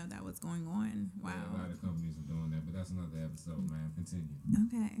did not know that was going on. Wow. Yeah, a lot of companies are doing that, but that's another episode, man. Continue.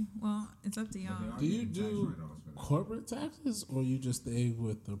 Okay, well, it's up to But they y'all. are Do you getting tax do write-offs for that. corporate taxes, or you just stay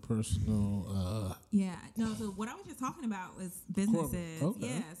with the personal? Yeah, no. So what I was just talking about was businesses. Corporate,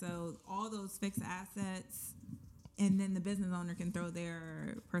 okay. Yeah, so all those fixed assets, and then the business owner can throw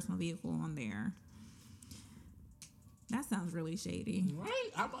their personal vehicle on there. That sounds really shady. Right?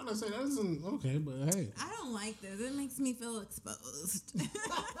 I'm about to say that isn't okay, but hey, I don't like this. It makes me feel exposed. I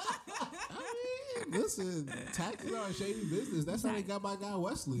mean, listen, taxes are a shady business. That's how they got my guy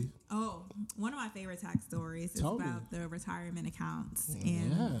Wesley. Oh, one of my favorite tax stories is Tell me. about the retirement accounts.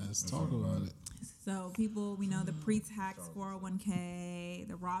 And Yes, talk about it. so people, we know the pre-tax 401k,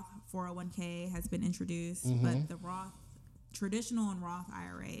 the Roth 401k has been introduced, but the Roth, traditional and Roth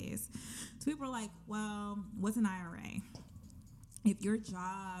IRAs. So people are like, well, what's an IRA? If your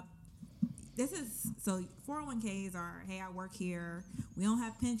job, so 401ks are, hey, I work here. We don't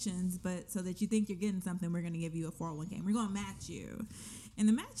have pensions, but so that you think you're getting something, we're going to give you a 401k. And we're going to match you. And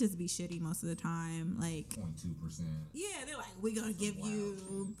the matches be shitty most of the time. Like, 0.2%. yeah, they're like, we're going to give you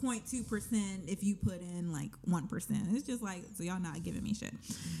 0.2% if you put in like 1%. It's just like, so y'all not giving me shit.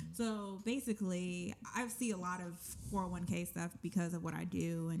 So basically, I see a lot of 401k stuff because of what I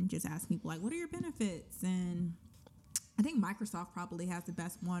do and just ask people like, what are your benefits? And I think Microsoft probably has the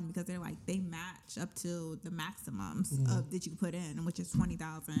best one because they're like, they match up to the maximums of that you put in, which is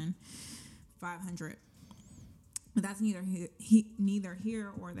 $20,500. But that's neither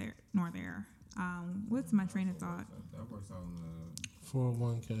here or there nor there. What's my train of thought? That works out in the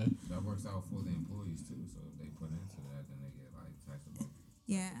 401k. That works out for the employees too. So if they put into that, then they get like taxable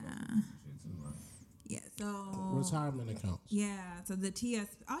Yeah, shit too, right? yeah. So Retirement accounts. yeah, so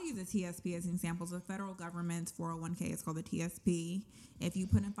I'll use the TSP as an example. So the federal government's 401k is called the TSP. If you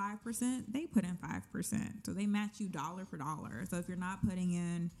put in 5%, they put in 5%. So they match you dollar for dollar. So if you're not putting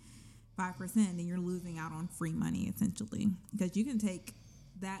in 5%, then you're losing out on free money essentially, because you can take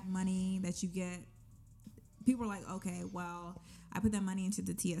that money that you get. People are like, okay, well, I put that money into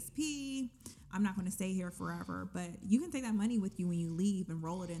the TSP. I'm not going to stay here forever, but you can take that money with you when you leave and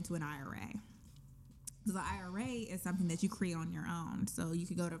roll it into an IRA. So the IRA is something that you create on your own. So you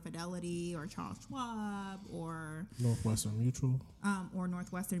could go to Fidelity or Charles Schwab or Northwestern Mutual.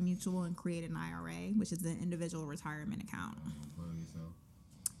 Northwestern Mutual and create an IRA, which is an individual retirement account. Employ yourself.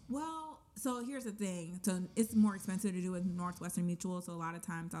 Well, so here's the thing. So it's more expensive to do with Northwestern Mutual. So a lot of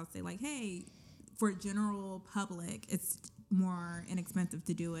times I'll say like, hey, for general public, it's more inexpensive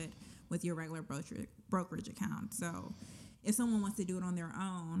to do it with your regular brokerage account. So if someone wants to do it on their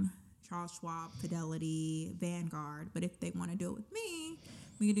own, Charles Schwab, Fidelity, Vanguard. But if they want to do it with me,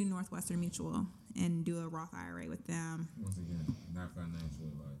 we can do Northwestern Mutual and do a Roth IRA with them. Once again, not financial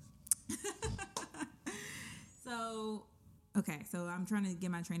advice. So, okay, so I'm trying to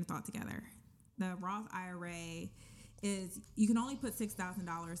get my train of thought together. The Roth IRA is, you can only put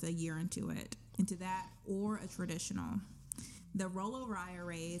 $6,000 a year into that, or a traditional. The rollover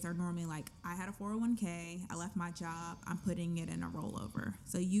IRAs are normally like, I had a 401k, I left my job, I'm putting it in a rollover.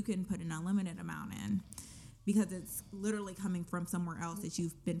 So you can put an unlimited amount in because it's literally coming from somewhere else that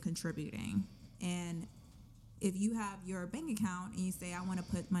you've been contributing. And if you have your bank account and you say, I want to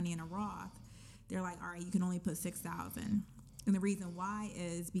put money in a Roth, they're like, all right, you can only put $6,000. And the reason why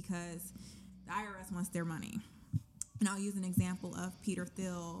is because the IRS wants their money. And I'll use an example of Peter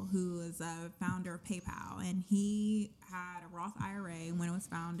Thiel, who is a founder of PayPal. And he had a Roth IRA when it was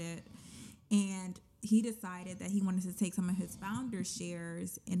founded. And he decided that he wanted to take some of his founder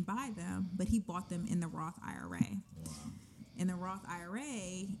shares and buy them, but he bought them in the Roth IRA. Wow. In the Roth IRA,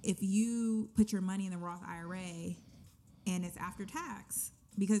 if you put your money in the Roth IRA and it's after tax,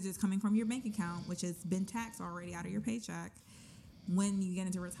 because it's coming from your bank account, which has been taxed already out of your paycheck, when you get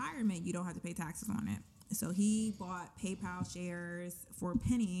into retirement, you don't have to pay taxes on it. So he bought PayPal shares for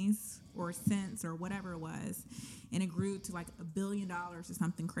pennies or cents or whatever it was, and it grew to like $1 billion or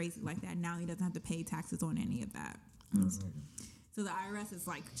something crazy like that. Now he doesn't have to pay taxes on any of that. So the IRS is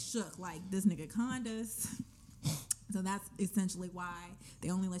like shook, like this nigga conned us. So that's essentially why they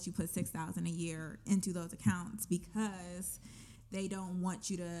only let you put $6,000 a year into those accounts, because they don't want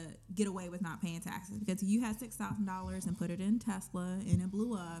you to get away with not paying taxes. Because if you had $6,000 and put it in Tesla and it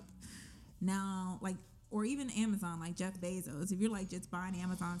blew up, now, like, or even Amazon, like Jeff Bezos, if you're like just buying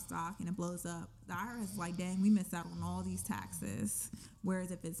Amazon stock and it blows up, the IRS is like, dang, we missed out on all these taxes.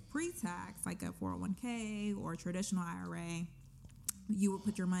 Whereas if it's pre-tax, like a 401k or a traditional IRA, you would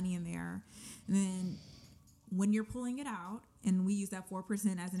put your money in there. And then when you're pulling it out, and we use that 4%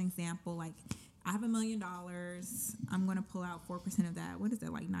 as an example, like I have $1 million, I'm going to pull out 4% of that. What is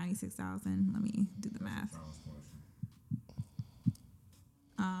that, like 96,000? Let me do the math.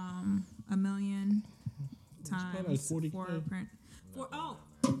 $1 million times like 40K. 4%. Oh,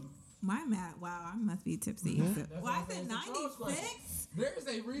 my math. Wow, I must be tipsy. So, well, I said 96. There's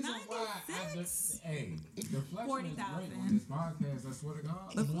a reason why. 96? Hey, deflection 40,000. is great on this podcast. I swear to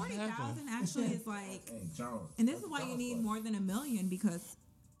God. But 40,000 actually is like, Hey, Charles. and this is why you need more than $1 million, because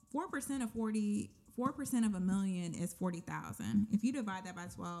 4% of 4% of $1 million is 40,000. If you divide that by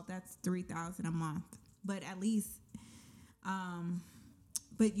 12, that's 3,000 a month. But at least,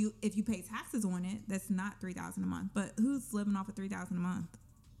 but if you pay taxes on it, that's not 3,000 a month. But who's living off of 3,000 a month?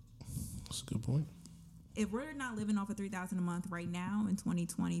 That's a good point. If we're not living off of 3,000 a month right now in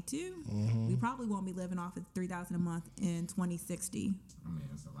 2022, we probably won't be living off of 3,000 a month in 2060. I mean,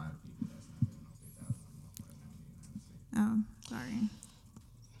 there's a lot of people that's not living off 8,000 a month right now in the United States. Oh, sorry.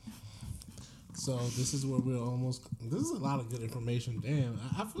 So this is where we're almost. This is a lot of good information. Damn,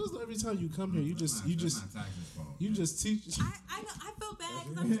 I feel as though every time you come here, That's not taxes' fault. you just teach. I know. I feel bad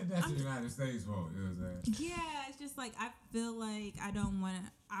because That's the United States fault. You know what I'm saying? yeah, it's just like I feel like I don't want to.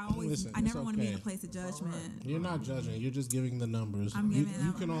 Listen, I never it's want to be in a okay. place of judgment. You're not judging. You're just giving the numbers. I'm you, giving.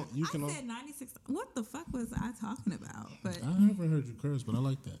 you can all. You can I all. said 96. What the fuck was I talking about? But I haven't heard you curse, but I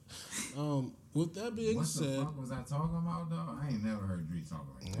like that. With that being What said, the fuck was I talking about, though? I ain't never heard Dree talk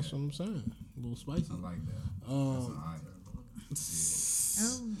like that's that. what I'm saying. A little spicy. I like that. That's an eye.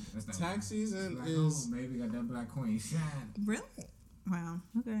 oh, That's that Tax season black is. home, baby, got that black queen shine. really? Wow.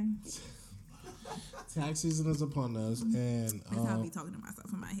 Okay. Tax season is upon us, and That's how I be talking to myself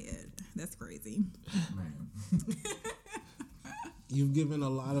in my head. That's crazy. Man. you've given a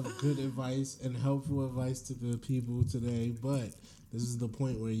lot of good advice and helpful advice to the people today. But this is the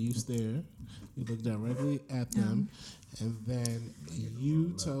point where you stare, you look directly at them, and then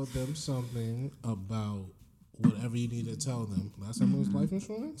you tell them something about whatever you need to tell them. Last time it was life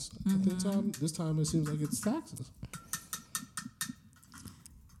insurance. I think this time it seems like it's taxes.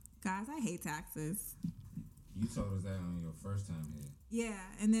 Guys, I hate taxes. You told us that on your first time here. Yeah,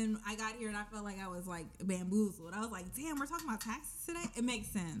 and then I got here and I felt like I was like bamboozled. I was like, damn, we're talking about taxes today? It makes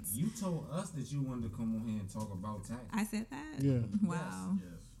sense. You told us that you wanted to come on here and talk about tax. I said that? Yeah. Wow. Yes.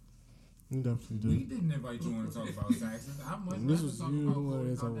 You definitely We do. didn't invite you on to talk about taxes. I much This rather was talk you about who wanted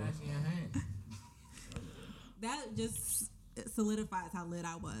Khloe to talk about- Kardashian hand. That just solidifies how lit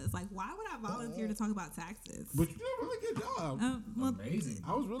I was. Like, why would I volunteer to talk about taxes? But you did a really good job. Well, Amazing.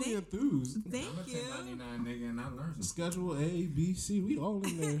 I was really Thank- enthused. thank I'm a you. 1099 nigga and I learned some. Schedule A, B, C, we all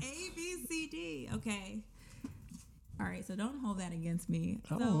in there. A, B, C, D. Okay. All right, so don't hold that against me.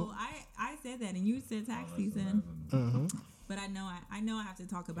 I So won't. I said that, and you said tax season, but I know I have to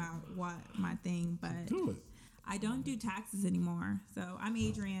talk about what my thing, but Do it. I don't do taxes anymore. So I'm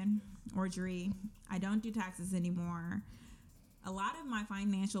Adrian or Dree. I don't do taxes anymore. A lot of my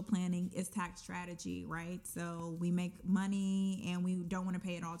financial planning is tax strategy, right? So we make money and we don't want to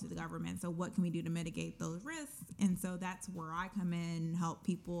pay it all to the government. So what can we do to mitigate those risks? And so that's where I come in, help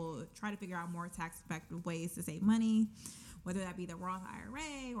people try to figure out more tax effective ways to save money, whether that be the Roth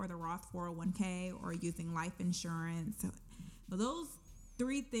IRA or the Roth 401k or using life insurance. So those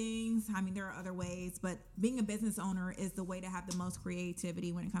three things, I mean, there are other ways, but being a business owner is the way to have the most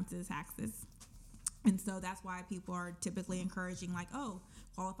creativity when it comes to the taxes. And so that's why people are typically encouraging, like, oh,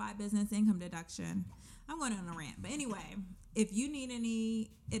 qualified business income deduction. I'm going on a rant. But anyway, if you need any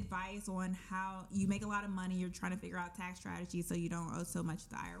advice on how you make a lot of money, you're trying to figure out tax strategies so you don't owe so much to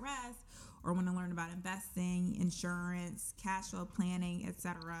the IRS, or want to learn about investing, insurance, cash flow planning,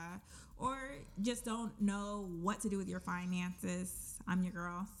 etc., or just don't know what to do with your finances, I'm your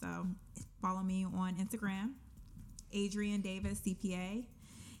girl. So follow me on Instagram, Adrienne Davis CPA.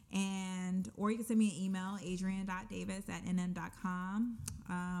 Or you can send me an email, adrienne.davis@nn.com.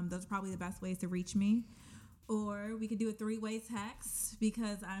 Those are probably the best ways to reach me. Or we could do a 3-way text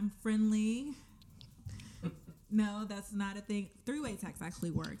because I'm friendly. No, that's not a thing. 3-way text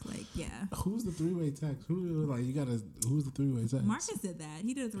actually work. Like, yeah. Who's the 3-way text? Who's the 3-way text? Marcus did that.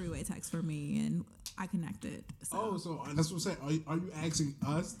 He did a 3-way text for me, and I connected. So. So that's what I'm saying. Are you asking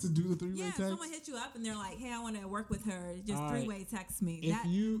us to do the 3-way text? Yeah, someone hit you up and they're like, "Hey, I want to work with her. Just 3-way text me." If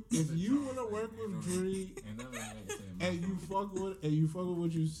you want to work with Dree and you fuck with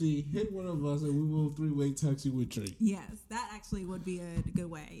what you see, hit one of us and we will 3-way text you with Dree. Yes, that actually would be a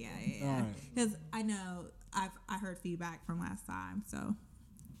good way. Yeah. Because I know I heard feedback from last time, so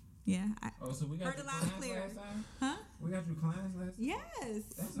yeah. So we got heard your it loud and clients clear. last time? Huh? We got your clients last time? Yes.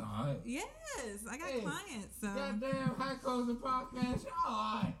 That's all right. Yes, I got clients. So. Goddamn, High Coast Podcast, y'all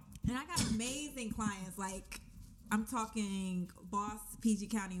all right. And I got amazing clients. Like, I'm talking boss PG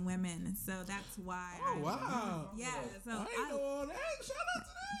County women. So that's why. Oh, wow. Yeah. So I ain't know all that. Shout out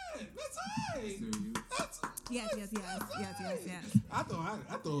to that. That's all right. Yes. I thought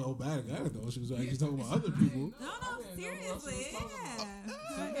Obama. I didn't know she was actually talking about other people. No, seriously. Yeah.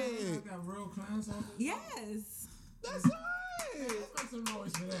 I got real clients on this. Yes. That's all right. Make some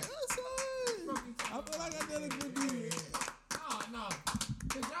noise for that. That's all right. I feel like I did a good deed. No.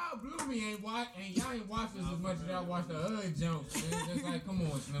 Cause y'all blew me and y'all ain't watched this as much as y'all watched the other jokes. Man. Just like, come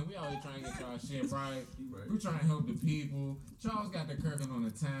on, Slim. We always trying to get y'all shit right. We trying to help the people. Charles got the Kirkin on the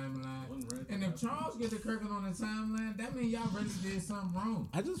timeline. And if Charles get the Kirkin on the timeline, that means y'all really did something wrong.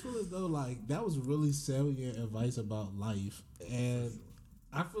 I just feel as though like that was really salient advice about life. And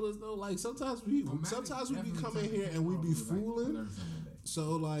I feel as though like sometimes we be coming here and we be fooling.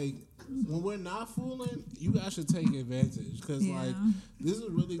 So like when we're not fooling, you guys should take advantage because like this is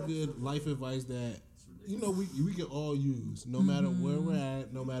really good life advice that we can all use no matter where we're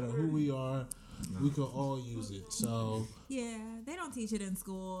at, no matter who we are, we can all use it. So yeah, they don't teach it in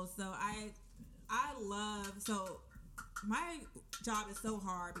school. So I love my job is so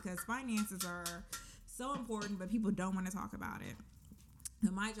hard because finances are so important, but people don't want to talk about it. So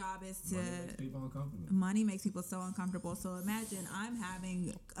my job is money makes people so uncomfortable. So imagine I'm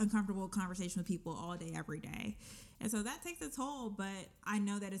having uncomfortable conversation with people all day, every day. And so that takes a toll, but I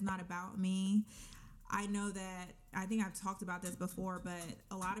know that it's not about me. I know that, I think I've talked about this before, but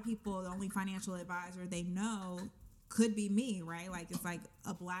a lot of people, the only financial advisor they know could be me, right? Like it's like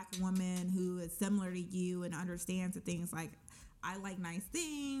a black woman who is similar to you and understands the things like I like nice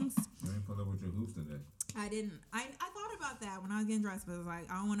things. You didn't pull up with your hoops today. I didn't. I thought about that when I was getting dressed, but I was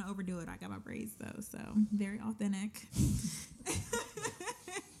like, I don't want to overdo it. I got my braids though, so very authentic.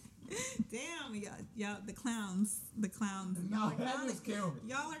 Damn, y'all, the clowns. No, that just killed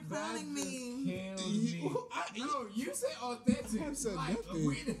me. Y'all are clowning me. No, you said authentic. I have said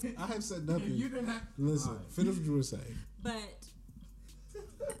nothing. I have said nothing. You didn't have. Listen, finish what you were saying. But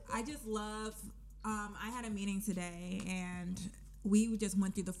I just love. I had a meeting today, and we just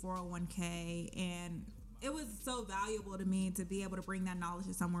went through the 401k, and it was so valuable to me to be able to bring that knowledge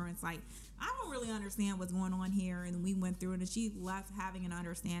to somewhere. It's like, I don't really understand what's going on here. And we went through it and she left having an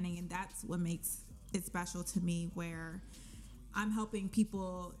understanding. And that's what makes it special to me, where I'm helping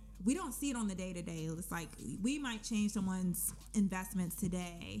people. We don't see it on the day to day. It's like we might change someone's investments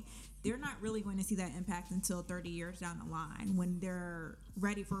today. They're not really going to see that impact until 30 years down the line when they're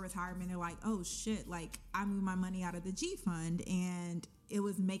ready for retirement. They're like, oh shit, like I moved my money out of the G fund and it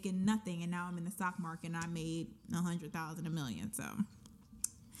was making nothing. And now I'm in the stock market and I made 100,000, $1 million. So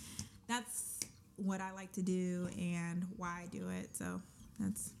that's what I like to do and why I do it. So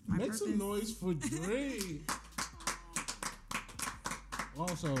that's my purpose. Make some noise for Dree.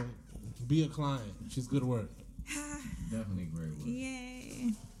 Also, be a client. She's good work. Definitely great work.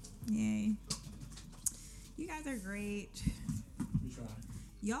 Yay. You guys are great. We try.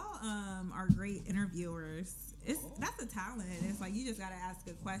 Y'all are great interviewers. That's a talent. It's like you just gotta ask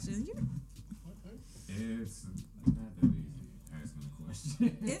good questions. It's not that easy asking a question.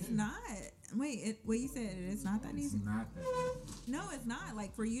 question. It's not. Wait, what you said? It's not that easy. It's not that easy. No, it's not.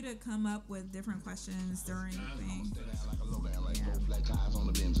 Like for you to come up with different questions during things. Black ties on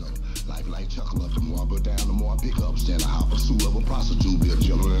the benzo. Life like chuckle up. The more I put down, the more I pick up. Stand a hop pursuit of a prostitute. Be a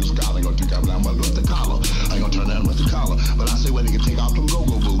gentleman and a scholar. Ain't gonna take out down my with the collar. I ain't gonna turn down with the collar. But I say, well, they can take off them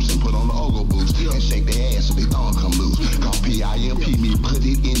go-go boots and put on the ogo boots and shake their ass so they thumb come loose. Call PIMP me, put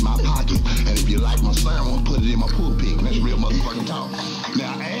it in my pocket. And if you like my sermon, put it in my pool pick. That's real motherfucking talk.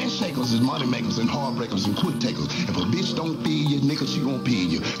 Now, ass shakers is money makers and heartbreakers and quick takers. If a bitch don't feed you, nigga, she gon'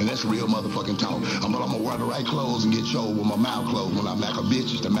 feed you. And that's real motherfucking talk. I'm gonna wear the right clothes and get choked with my mouth closed. When I mack a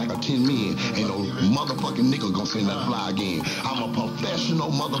bitch, it's to mack a 10 men. Ain't no motherfucking nigga gonna send that fly again. I'm a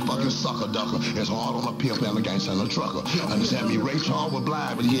professional motherfucking sucker ducker. It's hard on a pimp and a gangster and a trucker. Understand me? Ray Charles was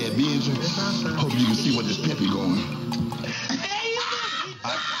blind, but he had vision. Hope you can see where this pimpy going.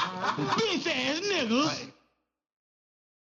 Bitch ass nigga.